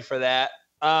not ready for that.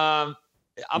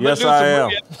 Yes, I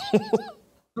am.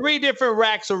 3 different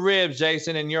racks of ribs,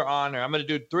 Jason, in your honor. I'm going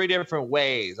to do 3 different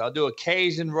ways. I'll do a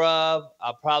Cajun rub.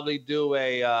 I'll probably do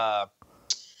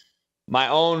my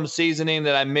own seasoning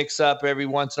that I mix up every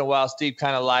once in a while. Steve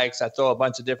kind of likes. I throw a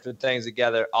bunch of different things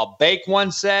together. I'll bake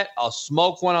one set. I'll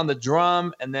smoke one on the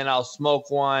drum, and then I'll smoke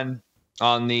one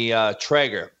on the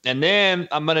Traeger. And then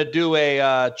I'm going to do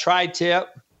a tri-tip,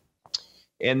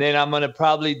 and then I'm going to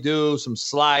probably do some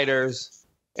sliders.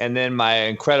 And then my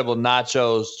incredible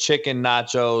nachos, chicken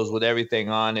nachos with everything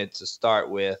on it to start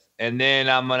with. And then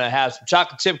I'm going to have some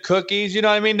chocolate chip cookies. You know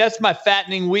what I mean? That's my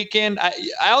fattening weekend. I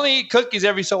only eat cookies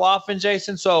every so often,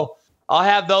 Jason. So I'll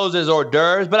have those as hors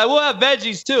d'oeuvres. But I will have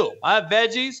veggies, too. I have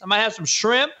veggies. I might have some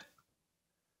shrimp.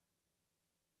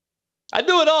 I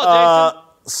do it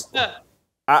all, Jason.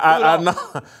 I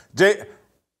know.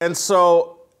 And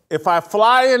so if I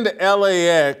fly into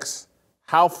LAX,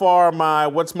 how far am I?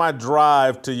 What's my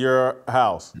drive to your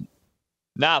house?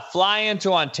 Now, fly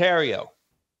into Ontario.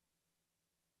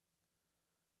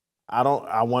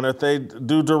 I wonder if they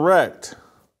do direct.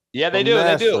 Yeah, they do.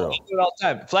 They do. They do it all the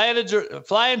time.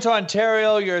 Fly into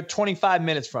Ontario. You're 25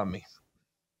 minutes from me.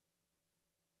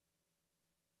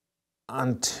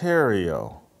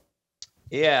 Ontario.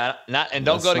 Yeah,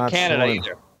 don't go to Canada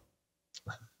either.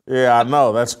 Yeah, I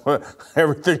know. That's what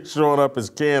everything's showing up as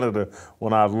Canada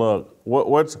when I look.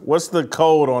 What's the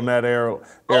code on that arrow?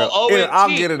 I'll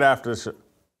get it after the show.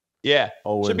 Yeah,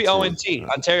 ONT. Should be ONT,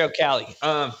 Ontario, Cali.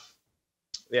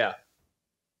 Yeah.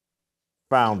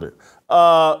 Found it.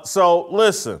 So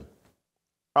listen,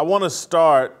 I want to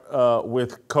start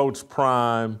with Coach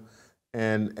Prime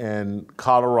and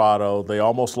Colorado. They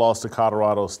almost lost to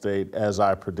Colorado State, as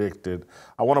I predicted.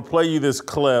 I want to play you this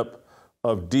clip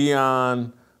of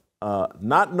Deion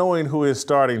not knowing who his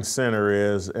starting center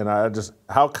is, and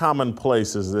how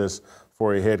commonplace is this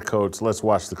for a head coach? Let's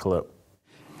watch the clip.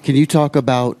 Can you talk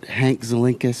about Hank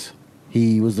Zelinkas?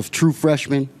 He was a true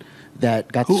freshman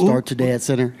that got to start today at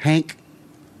center. Hank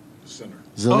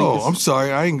Zelinkas. Oh, I'm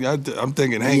sorry. I'm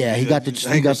thinking Hank. Yeah, he got to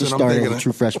start as a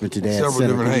true freshman today at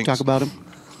center. Can you talk about him?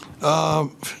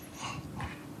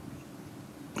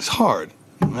 It's hard.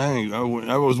 I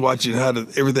was watching how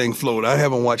everything flowed. I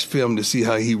haven't watched film to see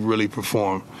how he really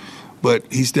performed, but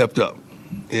he stepped up,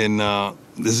 and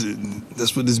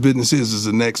that's what this business is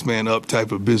a next man up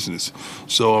type of business.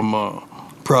 So I'm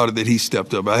proud that he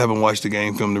stepped up. I haven't watched the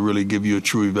game film to really give you a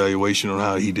true evaluation on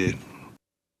how he did.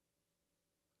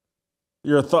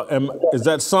 Your thought is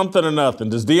that something or nothing?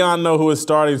 Does Deion know who his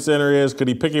starting center is? Could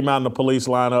he pick him out in the police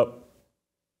lineup?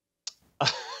 All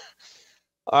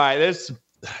right,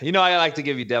 I like to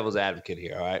give you devil's advocate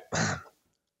here, all right?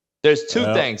 There's two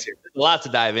things here. There's a lot to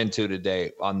dive into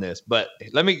today on this, but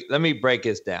let me break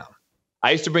this down. I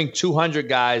used to bring 200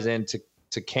 guys into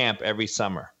camp every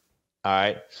summer, all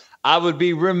right? I would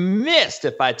be remiss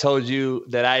if I told you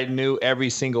that I knew every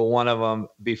single one of them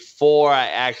before I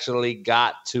actually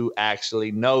got to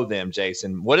actually know them,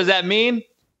 Jason. What does that mean?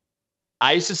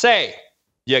 I used to say,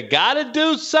 you got to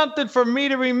do something for me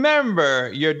to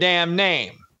remember your damn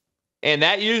name. And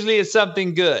that usually is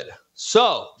something good.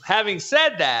 So, having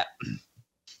said that,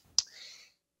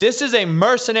 this is a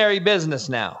mercenary business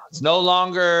now. It's no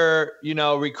longer,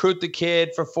 recruit the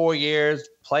kid for 4 years,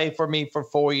 play for me for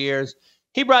 4 years.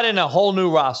 He brought in a whole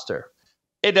new roster.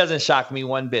 It doesn't shock me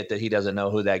one bit that he doesn't know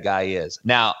who that guy is.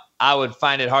 Now, I would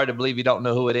find it hard to believe you don't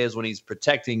know who it is when he's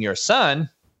protecting your son.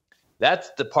 That's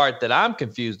the part that I'm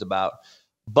confused about.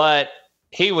 But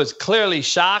he was clearly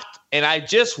shocked, and I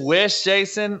just wish,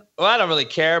 Jason, I don't really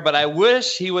care, but I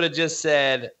wish he would have just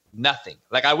said nothing.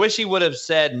 Like, I wish he would have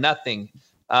said nothing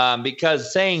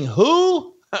because saying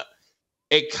who,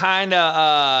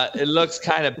 it looks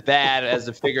kind of bad as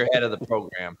the figurehead of the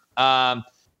program.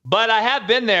 But I have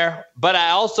been there, but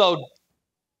I also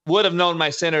would have known my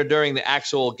center during the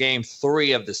actual game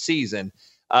 3 of the season.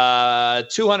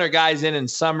 200 guys in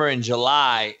summer and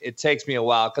July, it takes me a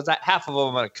while because half of them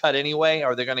I'm going to cut anyway,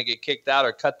 or they're going to get kicked out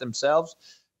or cut themselves.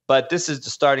 But this is the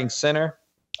starting center.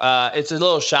 It's a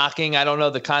little shocking. I don't know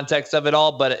the context of it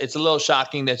all, but it's a little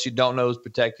shocking that you don't know who's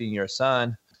protecting your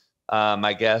son,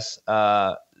 I guess.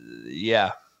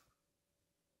 Yeah.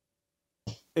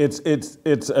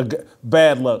 It's a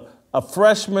bad luck. A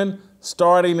freshman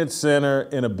starting at center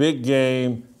in a big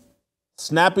game,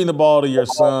 snapping the ball to your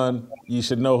son, you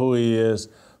should know who he is,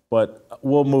 but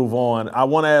we'll move on. I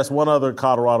want to ask one other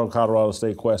Colorado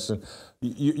State question.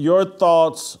 Your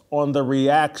thoughts on the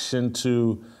reaction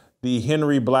to the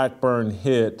Henry Blackburn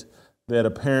hit that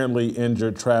apparently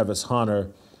injured Travis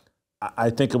Hunter.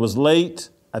 I think it was late.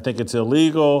 I think it's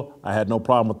illegal. I had no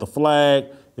problem with the flag.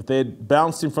 If they had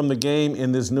bounced him from the game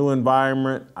in this new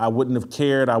environment, I wouldn't have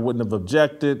cared. I wouldn't have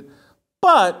objected.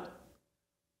 But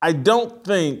I don't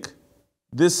think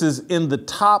this is in the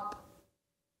top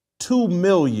 2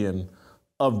 million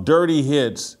of dirty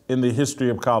hits in the history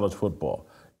of college football.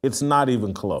 It's not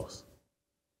even close.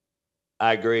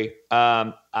 I agree.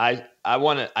 I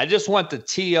just want the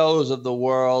TOs of the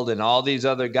world and all these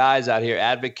other guys out here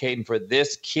advocating for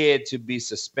this kid to be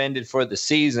suspended for the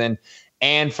season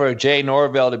and for Jay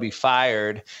Norvell to be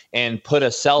fired and put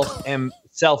a self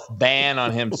ban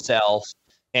on himself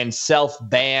and self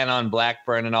ban on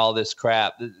Blackburn and all this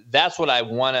crap. That's what I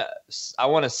want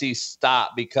to see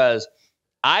stop, because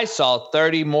I saw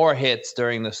 30 more hits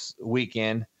during this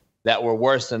weekend that were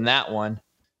worse than that one.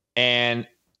 And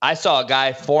I saw a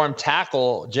guy form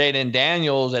tackle Jaden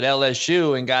Daniels at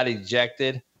LSU and got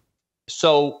ejected.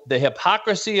 So the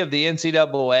hypocrisy of the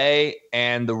NCAA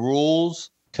and the rules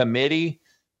committee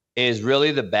is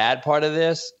really the bad part of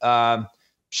this.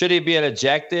 Should he be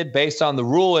ejected based on the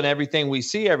rule and everything we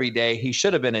see every day? He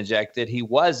should have been ejected. He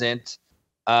wasn't.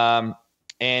 And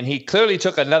he clearly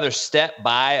took another step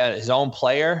by his own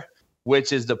player,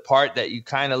 which is the part that you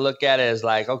kind of look at it as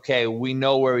like, okay, we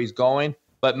know where he's going.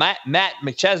 But Matt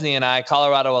McChesney and I,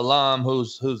 Colorado alum,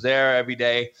 who's there every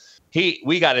day,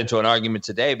 we got into an argument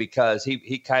today because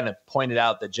he kind of pointed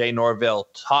out that Jay Norvell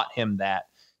taught him that.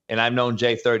 And I've known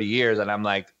Jay 30 years, and I'm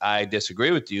like, I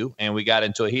disagree with you. And we got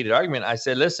into a heated argument. I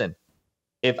said, listen,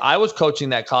 if I was coaching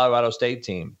that Colorado State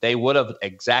team, they would have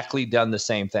exactly done the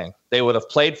same thing. They would have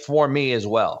played for me as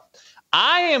well.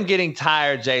 I am getting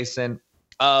tired, Jason,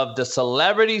 of the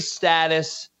celebrity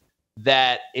status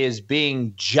that is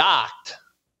being jocked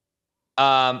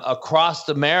across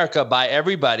America by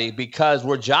everybody, because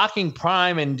we're jocking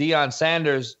Prime and Deion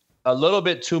Sanders a little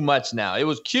bit too much now. It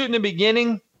was cute in the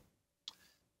beginning,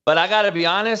 but I got to be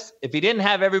honest, if he didn't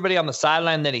have everybody on the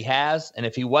sideline that he has, and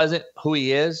if he wasn't who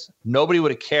he is, nobody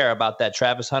would care about that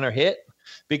Travis Hunter hit,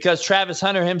 because Travis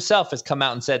Hunter himself has come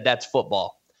out and said that's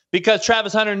football. Because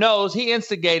Travis Hunter knows he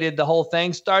instigated the whole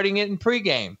thing, starting it in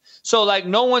pregame. So, like,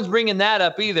 no one's bringing that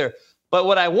up either. But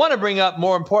what I want to bring up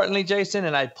more importantly, Jason,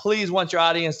 and I please want your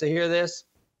audience to hear this,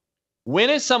 when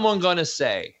is someone going to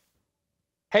say,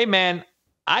 hey, man,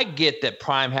 I get that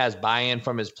Prime has buy-in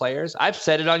from his players. I've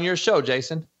said it on your show,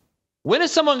 Jason. When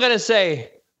is someone going to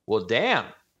say, well, damn,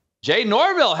 Jay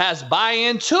Norvell has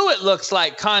buy-in too, it looks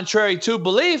like, contrary to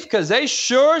belief, because they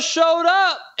sure showed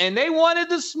up and they wanted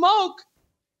to smoke.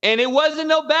 And it wasn't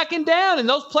no backing down. And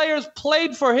those players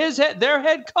played for their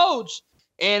head coach.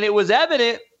 And it was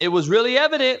evident. It was really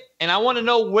evident. And I want to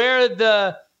know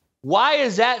why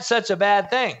is that such a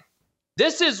bad thing?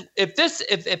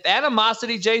 If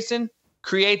animosity, Jason,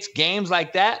 creates games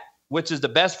like that, which is the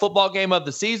best football game of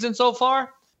the season so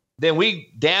far, then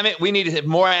we need to have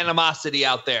more animosity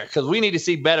out there, because we need to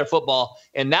see better football.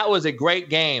 And that was a great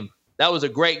game.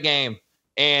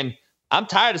 And I'm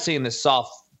tired of seeing this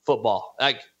soft football.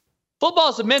 Like, football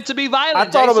is meant to be violent. I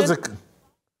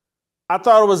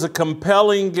thought it was a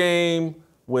compelling game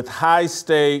with high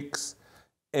stakes,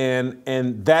 and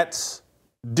that's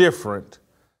different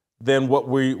than what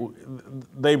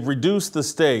they've reduced the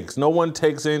stakes. No one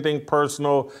takes anything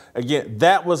personal. Again,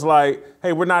 that was like,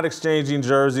 hey, we're not exchanging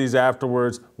jerseys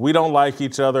afterwards. We don't like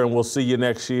each other, and we'll see you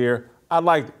next year. I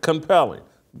like compelling.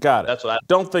 Got it. That's what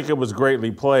don't think it was greatly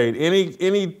played.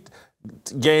 Any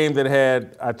game that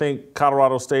had, I think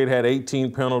Colorado State had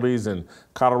 18 penalties and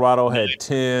Colorado had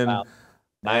 10. Wow.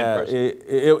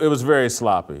 It was very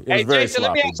sloppy. It was very Jason,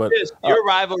 sloppy. Let me ask you this. Your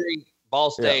rivalry, Ball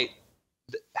State,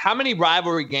 how many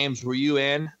rivalry games were you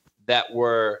in that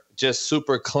were just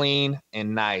super clean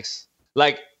and nice?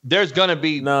 Like, there's going to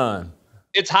be none.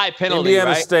 It's high penalty,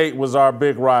 Indiana right? State was our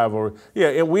big rivalry. Yeah,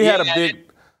 and we had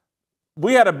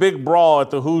a big brawl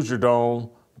at the Hoosier Dome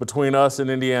between us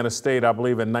and Indiana State, I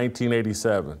believe, in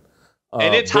 1987.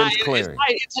 And it's high.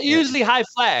 It's usually high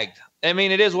flagged. I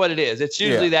mean, it is what it is. It's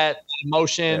usually that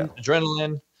emotion,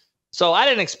 adrenaline. So I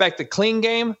didn't expect a clean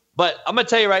game, but I'm going to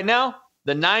tell you right now,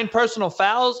 the 9 personal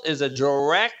fouls is a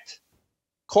direct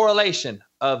correlation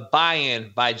of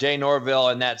buy-in by Jay Norville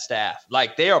and that staff.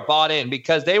 Like, they are bought in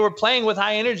because they were playing with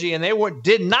high energy and they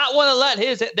did not want to let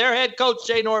their head coach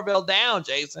Jay Norville down,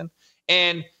 Jason.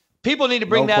 And people need to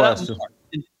bring that up more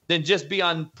than just be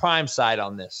on Prime side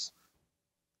on this.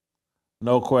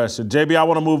 No question. JB, I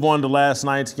want to move on to last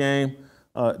night's game.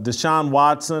 Deshaun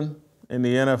Watson in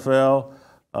the NFL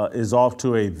is off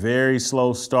to a very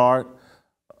slow start.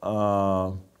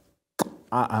 I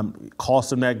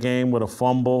cost him that game with a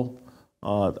fumble.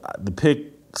 The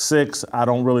pick 6, I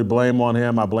don't really blame on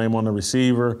him. I blame on the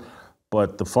receiver.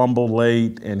 But the fumble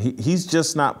late, and he's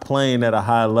just not playing at a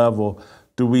high level.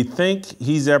 Do we think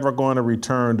he's ever going to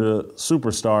return to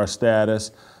superstar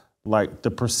status like the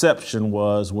perception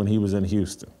was when he was in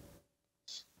Houston?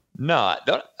 No, I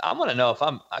don't. I want to know if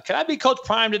can I be Coach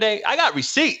Prime today? I got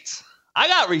receipts. I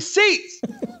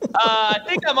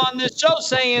think I'm on this show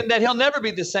saying that he'll never be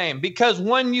the same because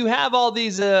when you have all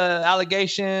these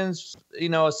allegations,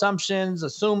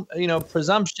 assumptions,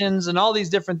 presumptions, and all these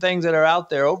different things that are out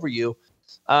there over you,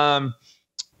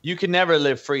 you can never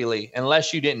live freely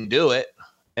unless you didn't do it.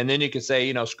 And then you could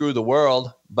say, screw the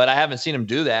world. But I haven't seen him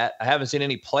do that. I haven't seen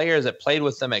any players that played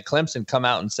with them at Clemson come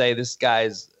out and say this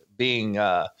guy's being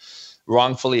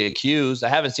wrongfully accused. I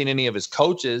haven't seen any of his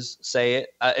coaches say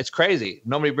it. It's crazy.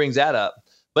 Nobody brings that up.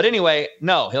 But anyway,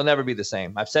 no, he'll never be the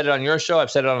same. I've said it on your show.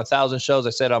 I've said it on 1,000 shows.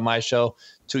 I said it on my show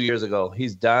 2 years ago.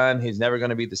 He's done. He's never going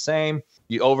to be the same.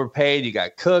 You overpaid. You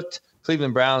got cooked.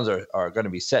 Cleveland Browns are going to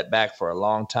be set back for a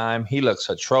long time. He looks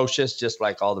atrocious, just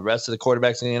like all the rest of the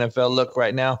quarterbacks in the NFL look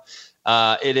right now.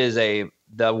 It is the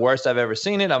worst I've ever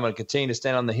seen it. I'm going to continue to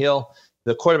stand on the hill.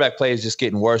 The quarterback play is just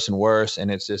getting worse and worse, and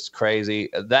it's just crazy.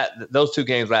 Those 2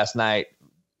 games last night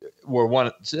were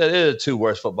the 2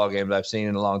 worst football games I've seen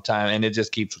in a long time, and it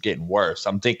just keeps getting worse.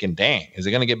 I'm thinking, dang, is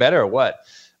it going to get better or what?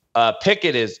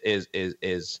 Pickett is as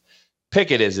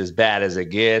bad as it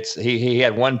gets. He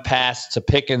had 1 pass to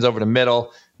Pickens over the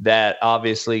middle that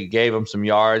obviously gave him some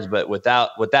yards, but with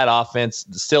that offense,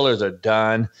 the Steelers are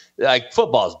done. Like,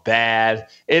 football's bad.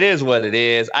 It is what it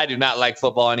is. I do not like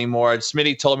football anymore.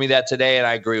 Smitty told me that today, and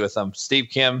I agree with him. Steve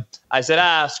Kim, I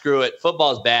said, screw it.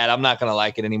 Football's bad. I'm not going to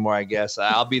like it anymore, I guess.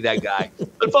 I'll be that guy.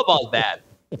 But football's bad.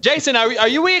 Jason, are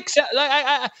you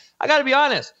I got to be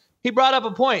honest. He brought up a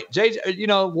point.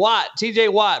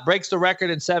 TJ Watt breaks the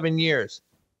record in 7 years.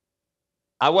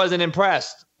 I wasn't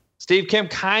impressed. Steve Kim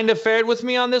kind of fared with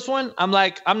me on this one. I'm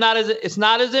like, it's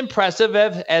not as impressive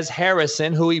as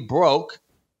Harrison, who he broke.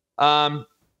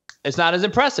 It's not as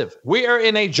impressive. We are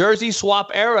in a jersey swap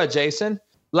era, Jason.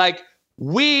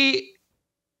 We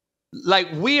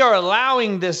are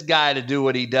allowing this guy to do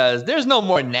what he does. There's no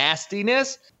more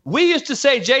nastiness. We used to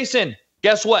say, Jason,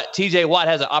 guess what? TJ Watt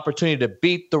has an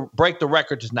opportunity to break the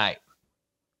record tonight.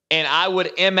 And I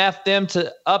would MF them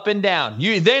to up and down.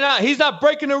 He's not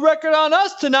breaking the record on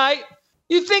us tonight.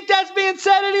 You think that's being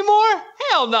said anymore?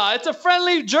 Hell no. It's a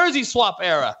friendly jersey swap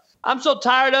era. I'm so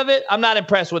tired of it. I'm not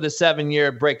impressed with a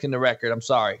 7-year breaking the record. I'm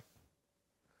sorry.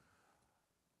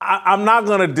 I'm not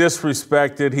going to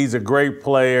disrespect it. He's a great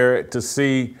player. To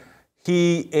see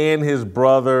he and his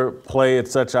brother play at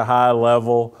such a high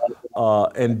level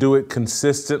and do it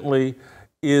consistently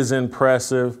is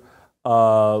impressive.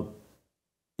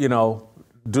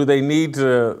 Do they need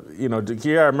to,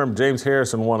 I remember James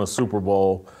Harrison won a Super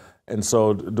Bowl. And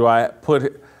so do I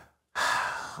put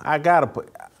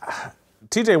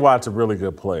TJ Watt's a really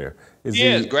good player. Is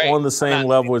he great. On the same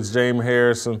level as James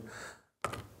Harrison?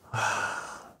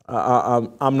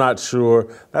 I'm not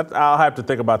sure. I'll have to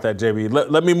think about that, JB.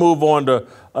 Let me move on to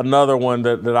another one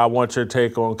that I want your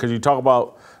take on, because you talk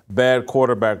about bad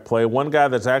quarterback play. One guy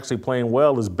that's actually playing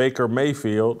well is Baker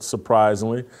Mayfield,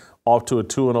 surprisingly, off to a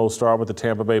 2-0 start with the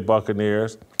Tampa Bay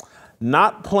Buccaneers.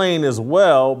 Not playing as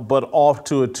well, but off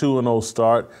to a 2-0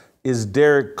 start is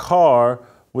Derek Carr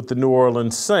with the New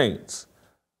Orleans Saints.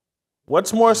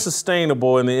 What's more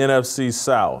sustainable in the NFC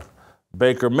South?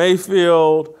 Baker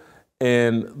Mayfield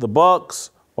and the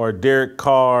Bucs, or Derek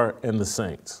Carr and the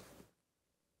Saints?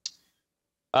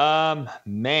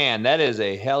 Man, that is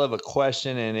a hell of a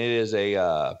question, and it's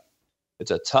a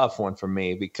tough one for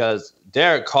me because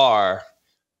Derek Carr,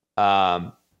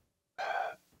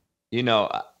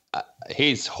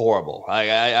 he's horrible.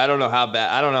 I don't know how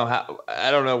bad.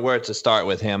 I don't know where to start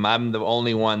with him. I'm the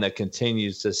only one that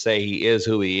continues to say he is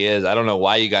who he is. I don't know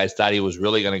why you guys thought he was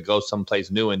really going to go someplace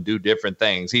new and do different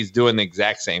things. He's doing the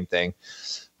exact same thing.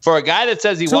 For a guy that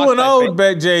says he 2-0,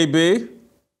 bet JB.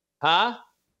 Huh?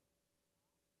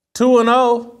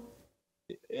 2-0.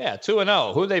 Yeah,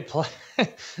 2-0. Who they play?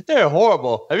 They're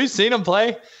horrible. Have you seen them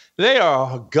play? They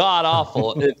are god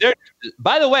awful.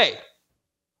 By the way,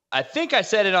 I think I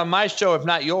said it on my show, if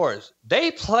not yours.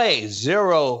 They play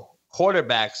 0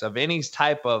 quarterbacks of any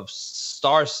type of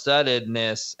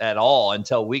star-studdedness at all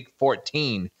until week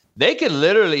 14. They could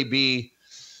literally be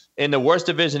in the worst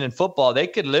division in football. They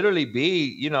could literally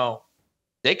be, you know,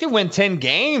 they could win 10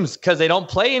 games because they don't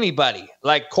play anybody,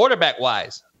 like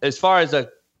quarterback-wise, as far as a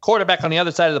quarterback on the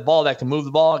other side of the ball that can move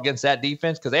the ball against that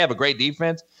defense, because they have a great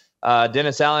defense.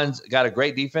 Dennis Allen's got a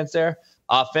great defense there.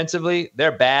 Offensively,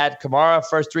 they're bad. Kamara,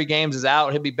 first 3 games is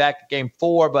out. He'll be back at game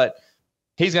 4, but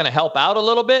he's going to help out a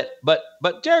little bit. But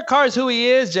Derek Carr is who he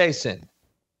is, Jason.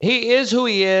 He is who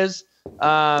he is.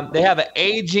 They have an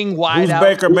aging wideout. Who's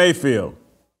Baker Mayfield?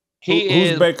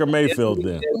 Who's Baker Mayfield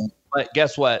then? But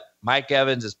guess what? Mike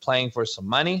Evans is playing for some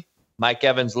money. Mike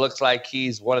Evans looks like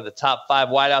he's one of the top 5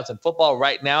 wideouts in football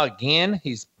right now. Again,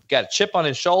 he's got a chip on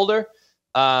his shoulder.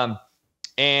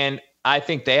 And I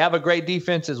think they have a great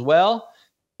defense as well.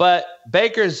 But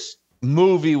Baker's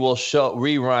movie will show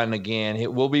rerun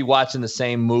again. We'll be watching the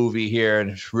same movie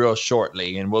here real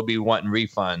shortly, and we'll be wanting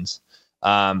refunds.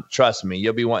 Trust me,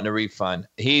 you'll be wanting a refund.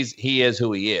 He is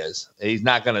who he is. He's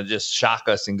not going to just shock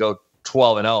us and go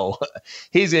 12-0.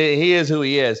 He is who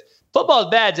he is. Football's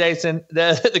bad, Jason.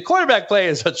 The quarterback play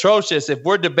is atrocious. If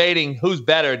we're debating who's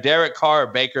better, Derek Carr or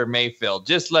Baker Mayfield,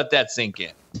 just let that sink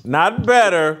in. Not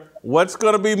better. What's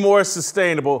going to be more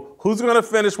sustainable? Who's going to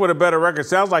finish with a better record?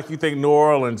 Sounds like you think New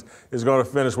Orleans is going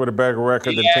to finish with a better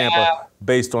record than Tampa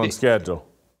based on schedule.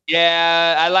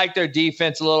 Yeah, I like their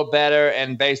defense a little better,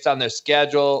 and based on their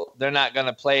schedule, they're not going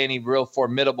to play any real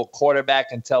formidable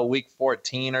quarterback until week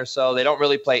 14 or so. They don't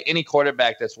really play any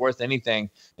quarterback that's worth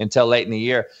anything until late in the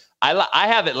year. I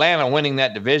have Atlanta winning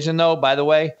that division, though, by the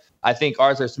way. I think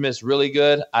Arthur Smith's really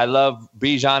good. I love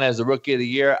Bijan as the rookie of the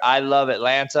year. I love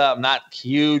Atlanta. I'm not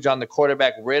huge on the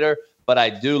quarterback Ritter, but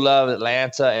I do love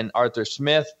Atlanta and Arthur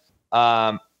Smith.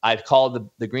 I called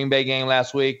the Green Bay game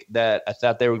last week that I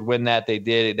thought they would win that. They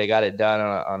did. They got it done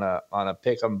on a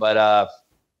pick 'em. But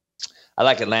I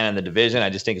like Atlanta in the division.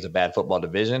 I just think it's a bad football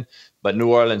division. But New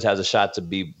Orleans has a shot to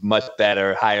be much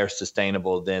better, higher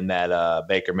sustainable than that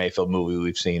Baker Mayfield movie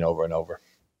we've seen over and over.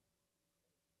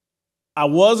 I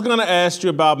was going to ask you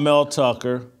about Mel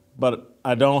Tucker, but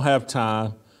I don't have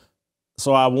time.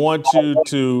 So I want you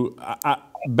to,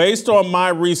 based on my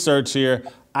research here,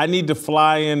 I need to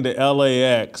fly into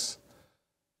LAX.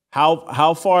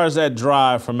 How far is that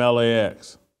drive from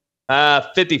LAX?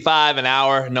 55 an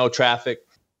hour, no traffic.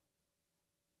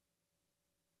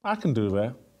 I can do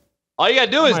that. All you got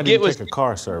to do is get with a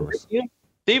car service.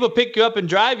 Steve will pick you up and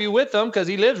drive you with him because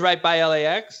he lives right by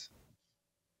LAX.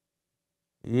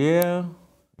 Yeah.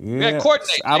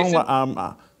 Coordinate,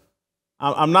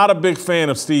 I'm not a big fan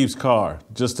of Steve's car,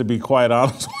 just to be quite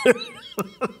honest with you.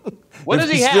 What does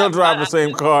he have? Still drive the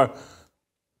same car.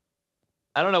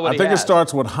 I don't know what I think it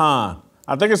starts with Han.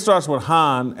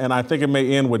 And I think it may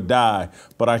end with Die,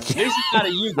 but I can't. This is not a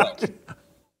Yugo.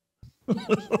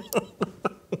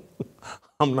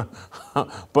 I'm not,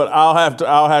 but I'll have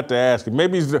to ask him.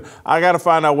 Maybe I got to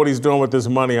find out what he's doing with this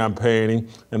money I'm paying him,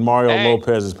 and Mario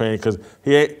Lopez is paying, because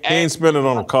he ain't spending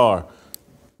on a car.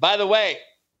 By the way,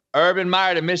 Urban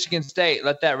Meyer to Michigan State.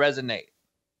 Let that resonate.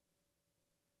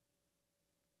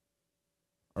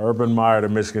 Urban Meyer to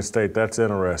Michigan State. That's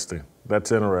interesting.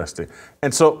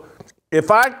 And so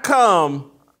if I come,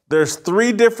 there's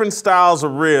 3 different styles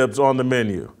of ribs on the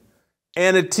menu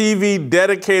and a TV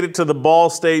dedicated to the Ball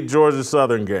State-Georgia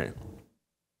Southern game.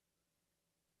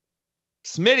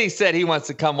 Smitty said he wants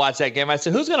to come watch that game. I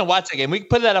said, who's going to watch that game? We can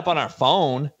put that up on our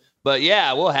phone. But,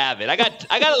 yeah, we'll have it. I got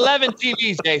 11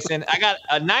 TVs, Jason. I got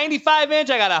a 95-inch.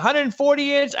 I got a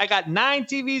 140-inch. I got 9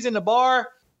 TVs in the bar.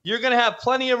 You're going to have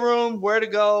plenty of room, where to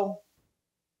go.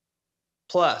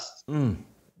 Plus.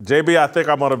 JB, I think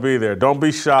I'm going to be there. Don't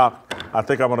be shocked. I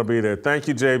think I'm going to be there. Thank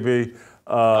you, JB.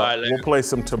 We'll play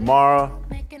some tomorrow,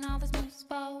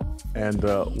 and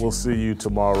we'll see you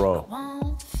tomorrow.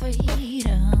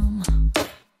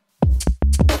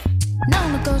 No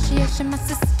negotiation, my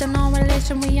sister, no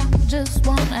relation. We all just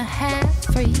wanna have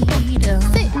freedom.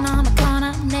 Sitting on the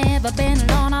corner, never been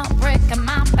alone. I'll break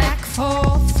my back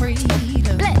for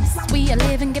freedom. Blessed, we are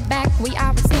living, get back. We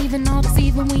are receiving, all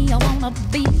deceiving. We all wanna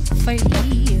be free.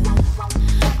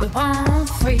 We want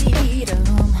freedom.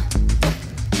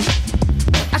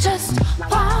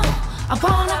 I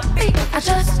wanna be.